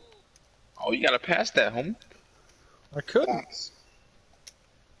 Oh, you gotta pass that, homie. I couldn't. Facts.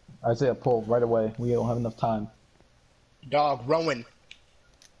 Isaiah, pull right away. We don't have enough time. Dog, Rowan.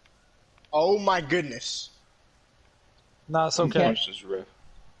 Oh my goodness. Nah, it's You okay. can't- Watch this riff.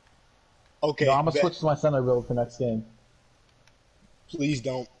 Okay. No, I'm gonna bet. switch to my center build for next game. Please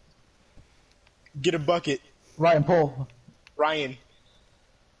don't. Get a bucket, Ryan, pull. Ryan.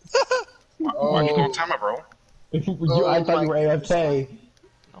 Why you doing timeout, bro? I thought you were AFK.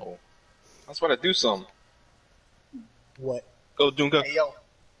 No. That's why I do something. What? Go, Dunka. Hey yo.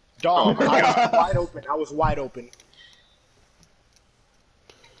 Dog, Oh, I was wide open. I was wide open.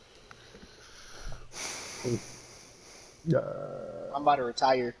 I'm about to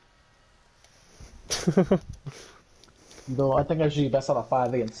retire. Though I think I should be best out of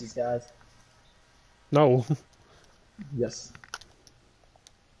 5 against these guys. No. Yes.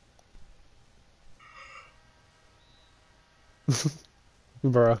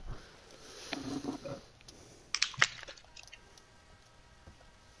 Bruh.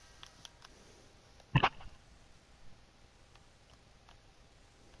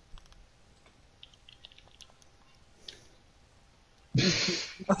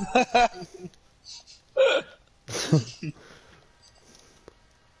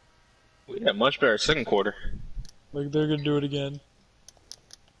 We had much better second quarter. Like they're gonna do it again.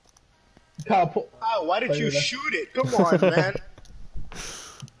 Kyle, pull. Oh, why did you Later. shoot it? Come on, man.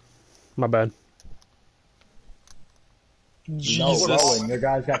 My bad. No, Jesus. Rowan, your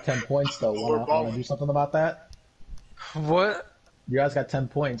guys got 10 points though. We're Wanna balling. do something about that? What? You guys got 10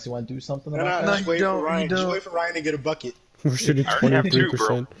 points. You wanna do something No, about no, that? just wait don't, for Ryan. you Just don't. wait for Ryan to get a bucket. We're shooting I already have two,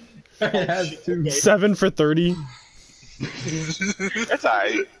 23%. It has two. 7 for 30. That's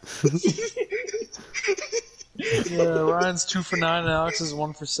alright. Yeah, Ryan's 2 for 9 and Alex is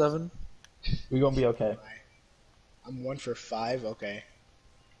 1 for 7. We're gonna be okay. I'm 1 for 5. Okay.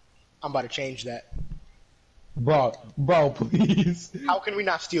 I'm about to change that. Bro, please. How can we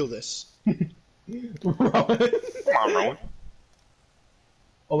not steal this? Rowan. Come on, Rowan.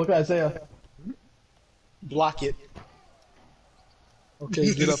 Oh, look at Isaiah. Block it.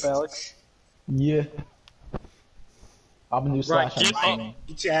 Okay, get up, Alex. Yeah. I'm gonna do slash on get this up. thing.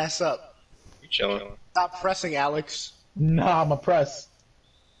 Get your ass up. You chilling? Stop pressing, Alex. Nah, I'm a press.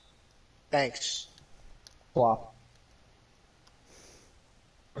 Thanks. Flop.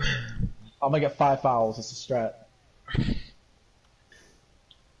 I'm gonna get 5 fouls. It's a strat.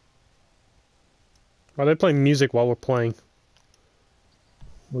 Why are they playing music while we're playing?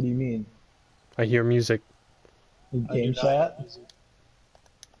 What do you mean? I hear music. In I game do not. chat?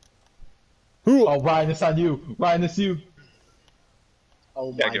 Who? Oh, Ryan, it's on you. Ryan, it's you.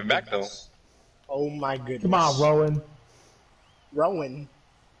 Oh Yeah, my give it back, goodness. Oh my goodness. Come on, Rowan. Rowan.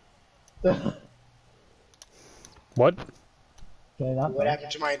 What? Can I not? What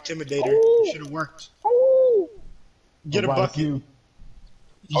happened to my intimidator? It should have worked. Get a Ryan, it's bucket. you.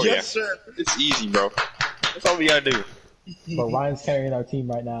 Oh, yes, yeah. sir. It's easy, bro. That's all we gotta do. But Ryan's carrying our team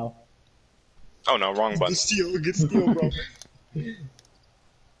right now. Oh no, wrong Good button. steal, good steal, bro. You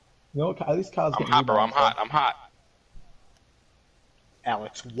know what? At least Kyle's I'm getting hot, bro. I'm rebounds, hot. I'm hot.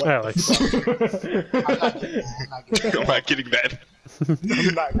 Alex, what? Alex. I'm not getting that. I'm not kidding, man.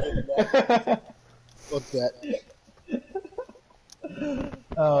 I'm not getting that. Fuck that.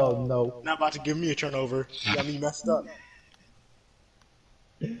 Oh, no. Not about to give me a turnover. Got me messed up.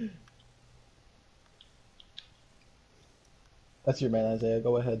 That's your man, Isaiah.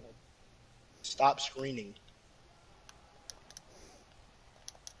 Go ahead. Stop screening.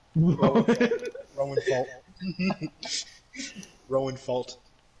 I'm Rowan fault. Rowan fault.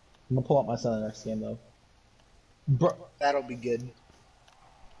 gonna pull out my son in the next game, though. Bro, That'll be good.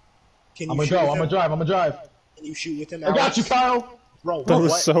 Can you I'm gonna shoot go. with I'm him? gonna drive. I'm gonna drive. Can you shoot with him, I Alex? got you, Kyle. Bro, That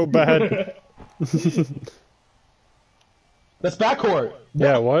was what? so bad. That's backcourt.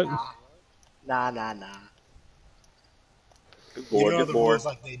 Yeah, what? Nah. Good You board. know Good the board. rules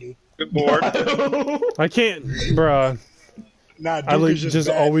like they do. Good board. I can't, bruh. Nah, Duke I like is just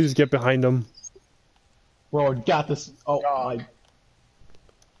bad. always get behind them. Bro, got this. Oh, God.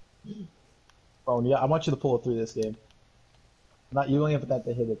 my. Bro, yeah, I want you to pull it through this game. Not you only have that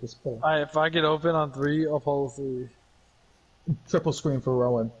to hit it. Just pull. Alright, if I get open on 3, I'll pull 3. Triple screen for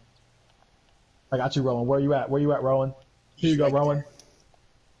Rowan. I got you, Rowan. Where you at? Where you at, Rowan? Here you He's go, right Rowan.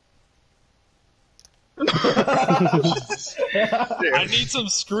 I need some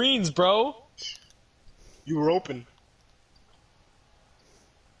screens, bro. You were open.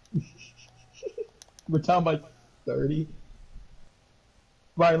 We're down by 30.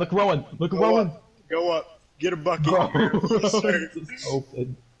 Ryan, look, Rowan. Look, Go Rowan. up. Go up. Get a bucket. Bro, Yes, sir. it's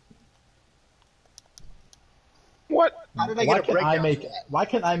open. What? How did I Why get a can breakdown I make? for that? Why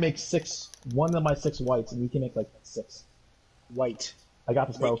can't I make one of my 6 whites, and you can make like 6? White. I got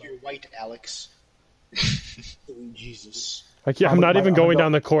this, bro. Make your white, Alex. Oh, Jesus. I can't, I'm I'm not gonna even go- going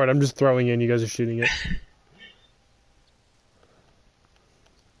down the court. I'm just throwing in. You guys are shooting it.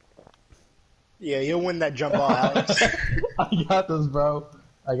 Yeah, you'll win that jump ball, Alex. I got this, bro.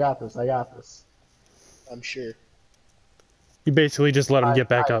 I got this. I got this. I'm sure. You basically just let him get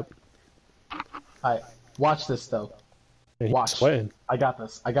back up. Alright, watch this though. And he's Watch. sweating. I got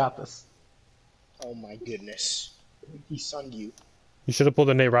this. I got this. Oh my goodness. He sunned you. You should have pulled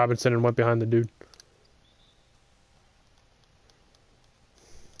a Nate Robinson and went behind the dude.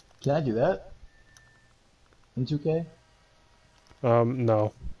 Can I do that? In 2K?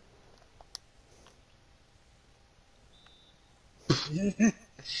 No.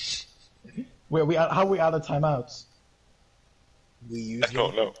 Wait, how are we out of timeouts? We I used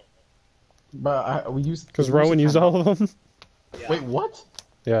don't them. know. But we used Because Rowan used all of them? Yeah. Wait, what?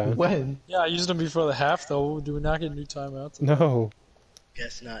 Yeah. When? Yeah, I used them before the half though. Do we not get new timeouts? No.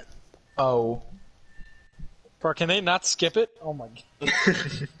 Guess not. Oh. Bro, can they not skip it? Oh my god.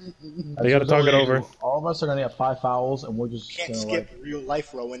 You gotta talk it over. All of us are gonna get 5 fouls, and we're just Can't gonna skip real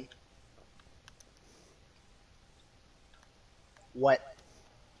life, Rowan. What?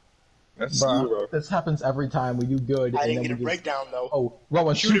 That's Bruh, you, bro. this happens every time. We do good, I and didn't then get a we just. breakdown though. Oh,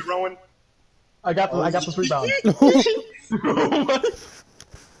 Rowan, Shoot it, Rowan. I got this rebound.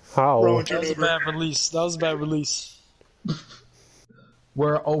 How? Rowan, That was a turnover. bad release. That was a bad release.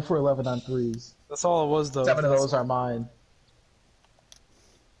 We're 0 for 11 on threes. That's all it was though. 7 of those are mine.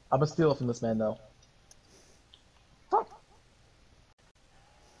 I'm gonna steal it from this man though.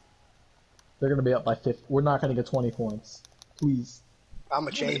 They're gonna be up by 50. We're not gonna get 20 points. Please. I'm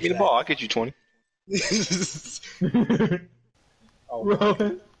gonna Give change me the that. ball. I'll get you 20. Oh,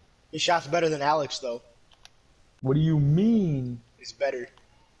 Rowan, his shot's better than Alex though. what do you mean? It's better.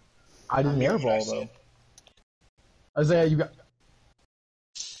 I didn't mean what I airball said. though. Isaiah, you got.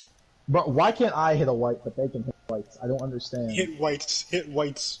 But why can't I hit a white, but they can hit whites? I don't understand. Hit whites. Hit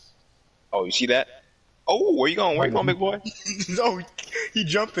whites. Oh, you see that? Oh, where you going? Where you going, big boy? No, he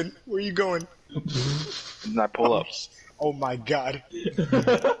jumping. Where you going? And I pull up. Oh my god.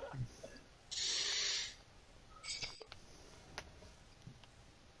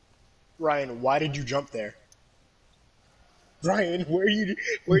 Ryan, why did you jump there? Ryan, where you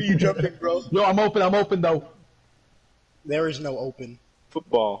jumping, bro? Yo, I'm open though. There is no open.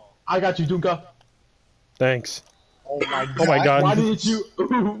 Football. I got you, Dunka. Thanks. Oh my god. Oh my god. Why didn't you?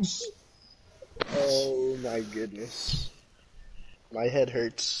 Oops. Oh my goodness. My head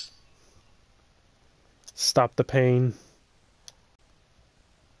hurts. Stop the pain.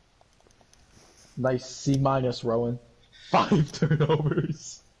 Nice C minus, Rowan. 5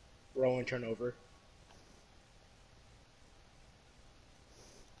 turnovers. Rowan turnover.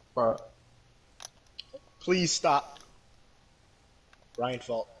 But Please stop. Ryan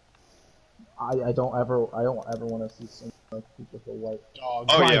fault. I don't ever want to see some people go white. Dog.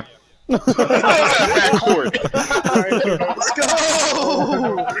 Oh, Fine. yeah. Backcourt. Let's go!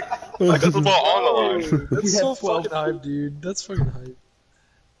 I got the ball on the line. That's We so had 12 fucking hype, dude. That's fucking hype.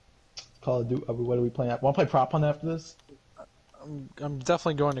 Call of Duty. What are we playing? Want to play prop hunt after this? I'm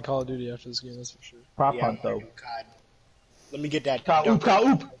definitely going to Call of Duty after this game. That's for sure. Prop Yeah, hunt though. God. Let me get that. Kyle oop, Kyle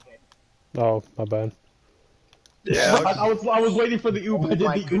oop. Oh, my bad. Yeah. I was waiting for the oop. Oh I did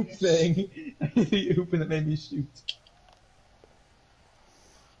my the oop goodness. thing. I did the oop and it made me shoot.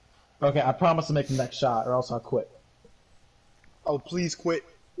 Okay, I promise to make the next shot, or else I'll quit. Oh, please quit.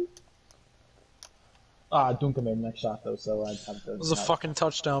 Duncan made the next shot though, so I'd have to. It was a fucking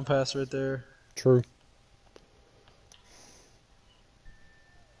touchdown pass right there. True.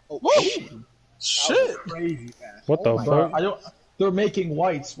 Oh, Shit! crazy fast. What the my Bro, fuck? I don't. They're making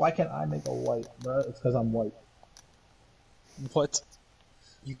whites. Why can't I make a white, bro? It's because I'm white. What?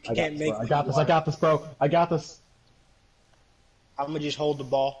 You I got can't this, make. bro. I got this. I got this, bro. I got this. I'm gonna just hold the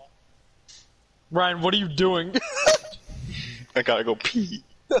ball. Ryan, what are you doing? I gotta go pee.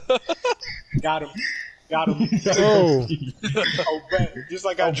 Got him. Got him. Oh. Oh, bet. Just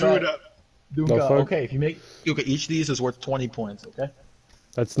like I Oh, drew bet. it up. The Dunka, fuck? okay, if you make Dunka, each of these is worth 20 points. Okay.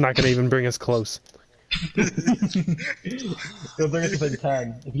 That's not gonna even bring us close. It'll bring us within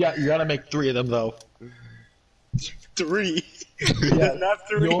 10. You gotta make 3 of them though. 3. Yeah, Not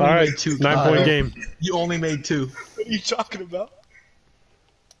 3. you only Alright, made 2. 9-point game. You only made 2. What are you talking about?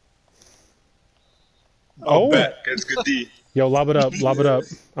 Oh! That's good D. Yo, lob it up, lob it up.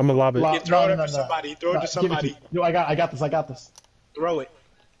 I'm gonna lob it. Lob- Throw it no, up to no. somebody. Throw it to Give it somebody. to Yo, I got this. I got this. Throw it.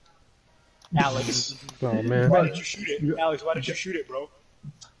 Alex. Oh, man. Why did you shoot it? Alex, why did you shoot it, bro?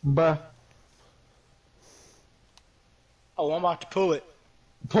 Bruh. Oh, I'm about to pull it.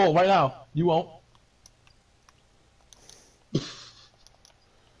 Pull right now. You won't.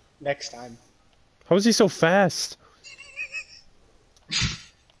 Next time. How is he so fast?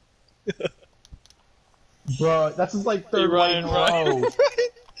 Bro, that's just like third white in a row.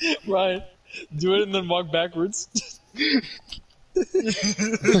 Ryan, do it and then walk backwards.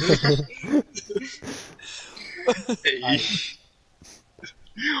 Hey.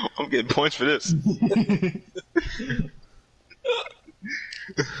 I'm getting points for this.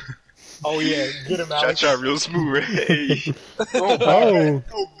 Oh, yeah. Get him, Shot Alex. shot real smooth, right? Hey. Oh!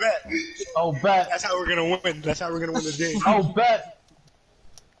 Oh, bet. Oh, bet. That's how we're gonna win. That's how we're gonna win the game. Oh, bet.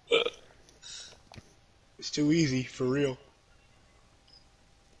 It's too easy, for real.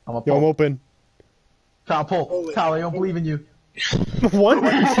 I'm a Yo, I'm pull. open. Kyle, pull. Pull it. Kyle, I don't believe in you. What? How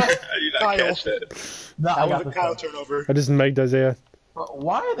do you not Kyle. catch that? No, That I was got a this. Kyle One. turnover. I just megged Isaiah. Bro,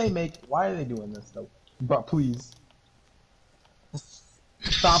 why are they doing this though? Bro, please.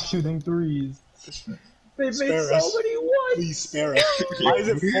 Stop shooting threes. They made Spare so us. many ones. Please spare us. Why is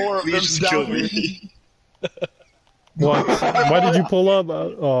it 4 of them Please just kill down here? me. What? Why did you pull up?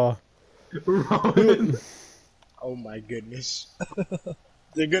 Rowan. Oh my goodness.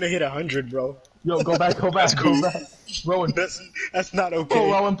 They're gonna hit 100, bro. Yo, go back, go back, cool. go back. Rowan, That's not pull,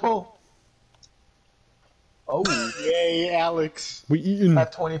 okay. Rowan, pull. Oh, Yay, Alex. We eating.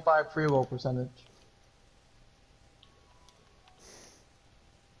 that 25 free roll percentage.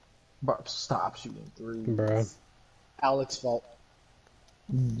 Bro, stop shooting threes. Bruh. Alex's fault.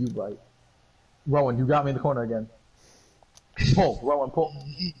 You right. Rowan, you got me in the corner again. Pull, Rowan, pull.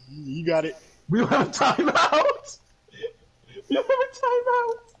 You got it. We don't have a timeout. We don't have a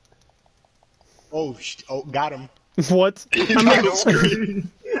timeout. Oh, got him. What? I'm on the screen.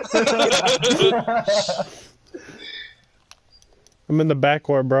 I'm in the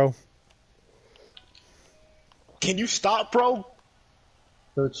backcourt, bro. Can you stop, bro?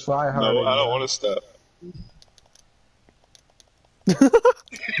 So try hard. No, I don't want to stop.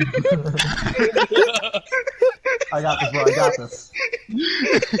 I got this, bro. I got this.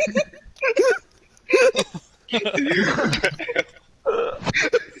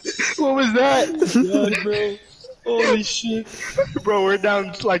 What was that? God, bro. Holy shit. Bro, we're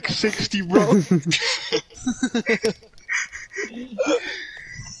down like 60, bro.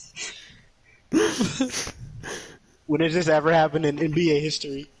 When has this ever happened in NBA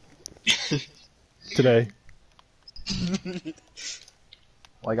history? Today.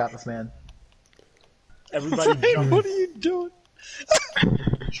 Well, I got this, man. Everybody jump. What are you doing?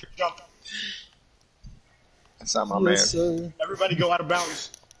 Jump. That's not my man. sir. Everybody go out of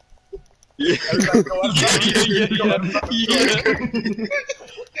bounds. Yeah. Everybody go out of bounds. Yeah.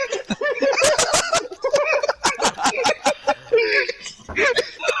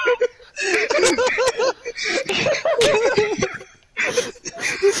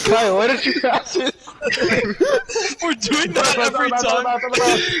 Kyle, why did you pass it? We're doing that every time.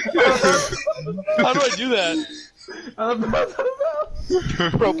 How do I do that?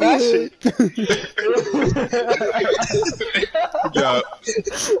 Bro, pass it. Yeah.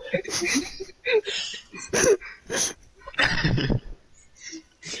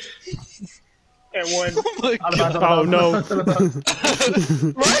 And one. Oh, no. Oh no.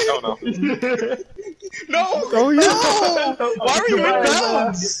 No! Oh, yeah. Why are you in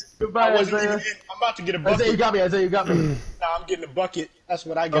bounds? Goodbye, I wasn't Isaiah. even in. I'm about to get a Isaiah, you bucket. got me. Isaiah, you got me. Nah, I'm getting a bucket. That's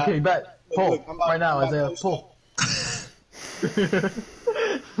what I got. Okay, bet. Look, Pull look, I'm about- right now, I'm about Isaiah. to Pull.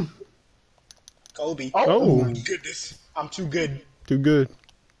 Kobe. Oh. My goodness. I'm too good. Too good.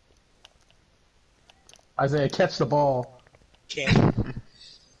 Isaiah, catch the ball. Can't.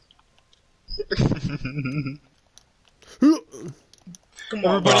 Come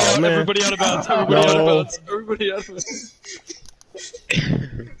on, Everybody, bro. out, man. everybody out of bounds. Everybody out of No. bounds. Everybody out of bounds.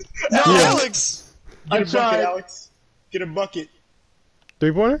 No, Yeah. Alex! Get a I bucket, tried. Alex. Get a bucket.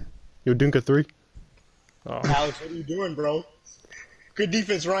 3-pointer? Yo, dunk a 3. Oh. Alex, what are you doing, bro? Good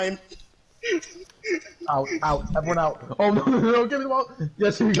defense, Ryan. Out, out, everyone out. Oh, no, give me the ball.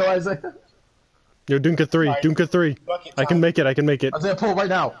 Yes, here you go, Isaiah. Yo, dunk a 3. Dunk a 3. Bucket I can time. make it. I can make it. Isaiah, pull right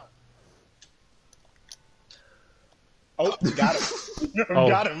now. Oh, got him. Oh.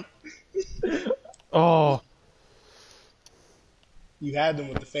 Got him. Oh, You had them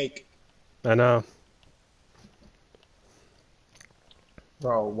with the fake. I know.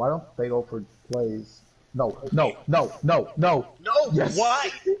 Bro, why don't they go for plays? No, no, no, no, no. No, Yes. why?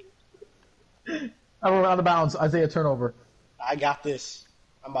 Everyone out of bounds. Isaiah, turnover. I got this.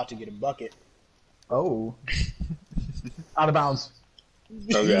 I'm about to get a bucket. Oh. Out of bounds.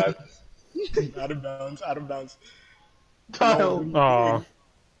 Oh god. Out of bounds. Out of bounds. Kyle. Oh,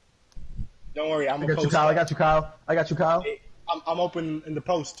 Don't worry, I'm I a got you, post. Kyle. I got you, Kyle. I got you, Kyle. I'm open in the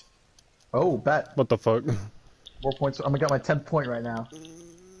post. Oh, bet. what the fuck? More points. I'm gonna get my 10th point right now.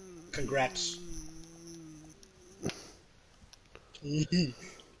 Congrats.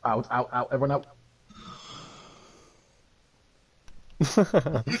 Out, out, out. Everyone out.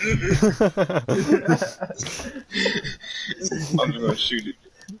 I'm just gonna shoot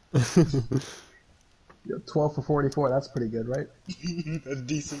it. Yo, 12 for 44. That's pretty good, right? That's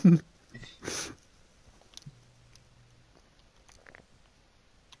decent.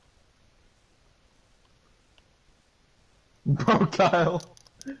 Bro, Kyle.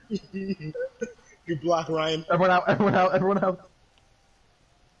 Good block, Ryan. Everyone out. Everyone out. Everyone out.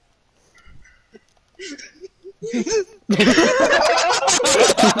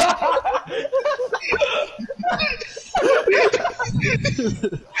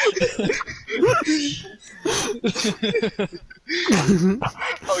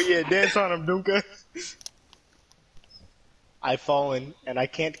 Oh yeah, dance on him, Dunka. I've fallen and I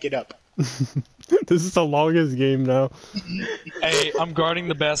can't get up. This is the longest game now. Hey, I'm guarding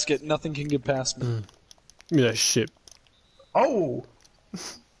the basket. Nothing can get past me. Give me that shit. Oh!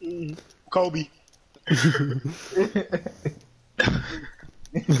 Kobe.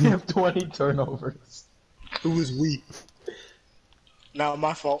 You have 20 turnovers. Who was we? Not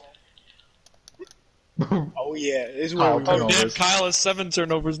my fault. Oh yeah, this is where we Kyle, win. Oh damn, turnovers. Kyle has 7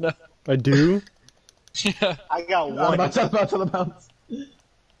 turnovers now. I do? Yeah. I got I'm one. about to the bounce.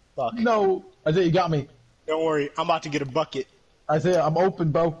 Fuck. No! Isaiah, you got me. Don't worry, I'm about to get a bucket. Isaiah, I'm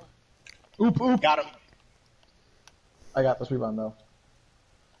open, bro. Oop, oop. Got him. I got this rebound, though.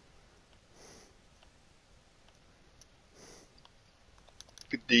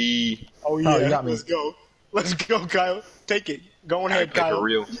 Good D. Oh Kyle, yeah, you got me. let's go. Let's go, Kyle. Take it. Go ahead, Act like Kyle. a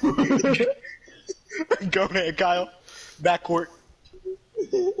real. Go ahead, Kyle. Backcourt.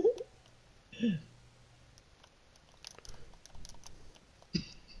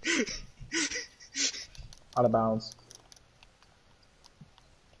 Out of bounds.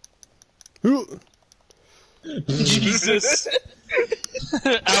 Ooh. Jesus.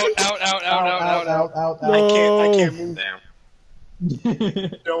 out. Out. I can't move. Damn.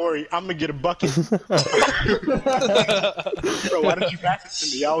 Don't worry, I'm gonna get a bucket. Bro, why did you pass it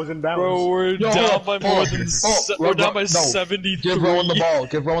to me? I was in bounds. Bro, we're Yo, down by more than we're down by no. 73. Give Rowan the ball.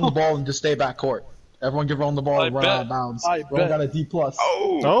 Give Rowan the ball and just stay back court. Everyone give Rowan the ball I and run bet. out of bounds. I Rowan bet. got a D+.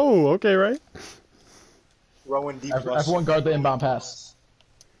 Oh! Oh, okay, right? Rowan D+. Everyone guard the inbound pass.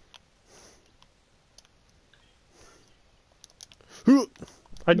 Ooh.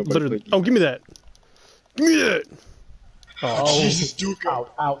 I Nobody literally. played Oh, give me that. Give me that. Oh, Jesus, Duke.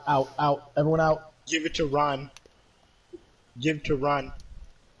 out. Everyone out. Give it to Ron. Give it to Ron.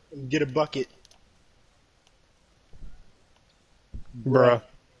 And get a bucket. Bruh.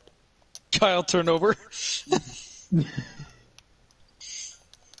 Kyle turnover.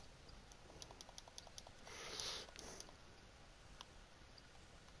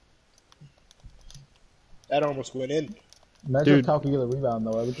 That almost went in. Imagine Dude. if Kyle could get a rebound,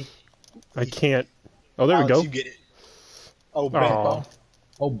 though. I would just... I can't. Oh, there we Alex, go. you get it. Oh, man. Aw.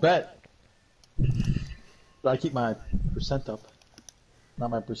 Oh, bet. Gotta keep my percent up. Not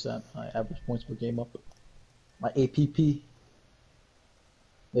my percent. My average points per game up. My APP.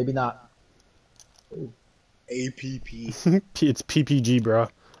 Maybe not. APP. It's PPG, bro.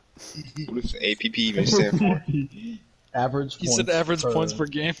 What does APP even stand for? Average He points said average points per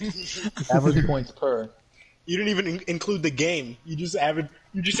game. Average points per. You didn't even include the game. You just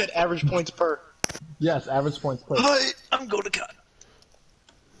said average points per. Yes, average points per. Hi, I'm going to cut.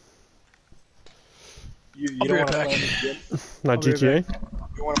 You I'll be don't right want to back. play him again? Not I'll be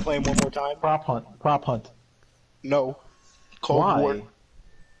GTA? You want to play him one more time? Prop hunt. No. Cold Why? War.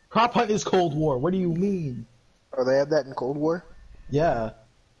 Prop hunt is Cold War. What do you mean? Oh, they have that in Cold War? Yeah,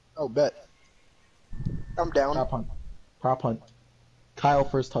 Oh, bet. I'm down. prop hunt. Kyle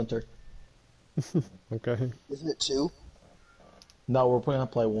first hunter. Okay. Isn't it 2? No, we're putting on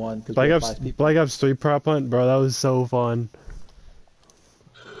play 1 because Black we have Ops 5 people. Black Ops 3 prop hunt, bro, that was so fun.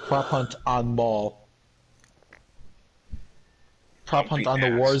 Prop hunt on ball. Prop hunt on the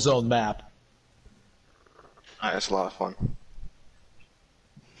Complete ass. Warzone map. That's a lot of fun.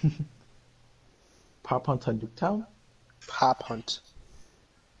 Prop hunt on Nuketown. Pop hunt.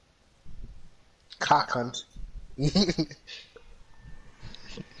 Cock hunt.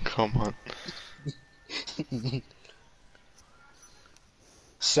 Come on.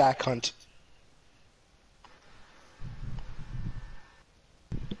 Sack hunt.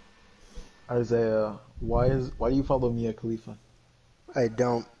 Isaiah, why do you follow Mia Khalifa? I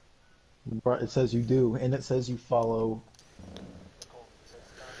don't. It says you do, and it says you follow.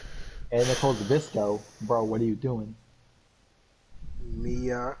 And Nicole Zabisco, bro. What are you doing?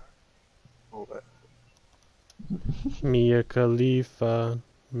 Mia. Hold up. Mia Khalifa.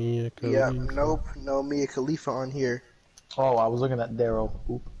 Mia Khalifa. Yeah, nope. No Mia Khalifa on here. Oh, I was looking at Daryl.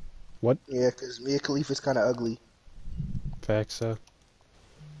 Oop. Yeah, because Mia Khalifa's kind of ugly. Facts,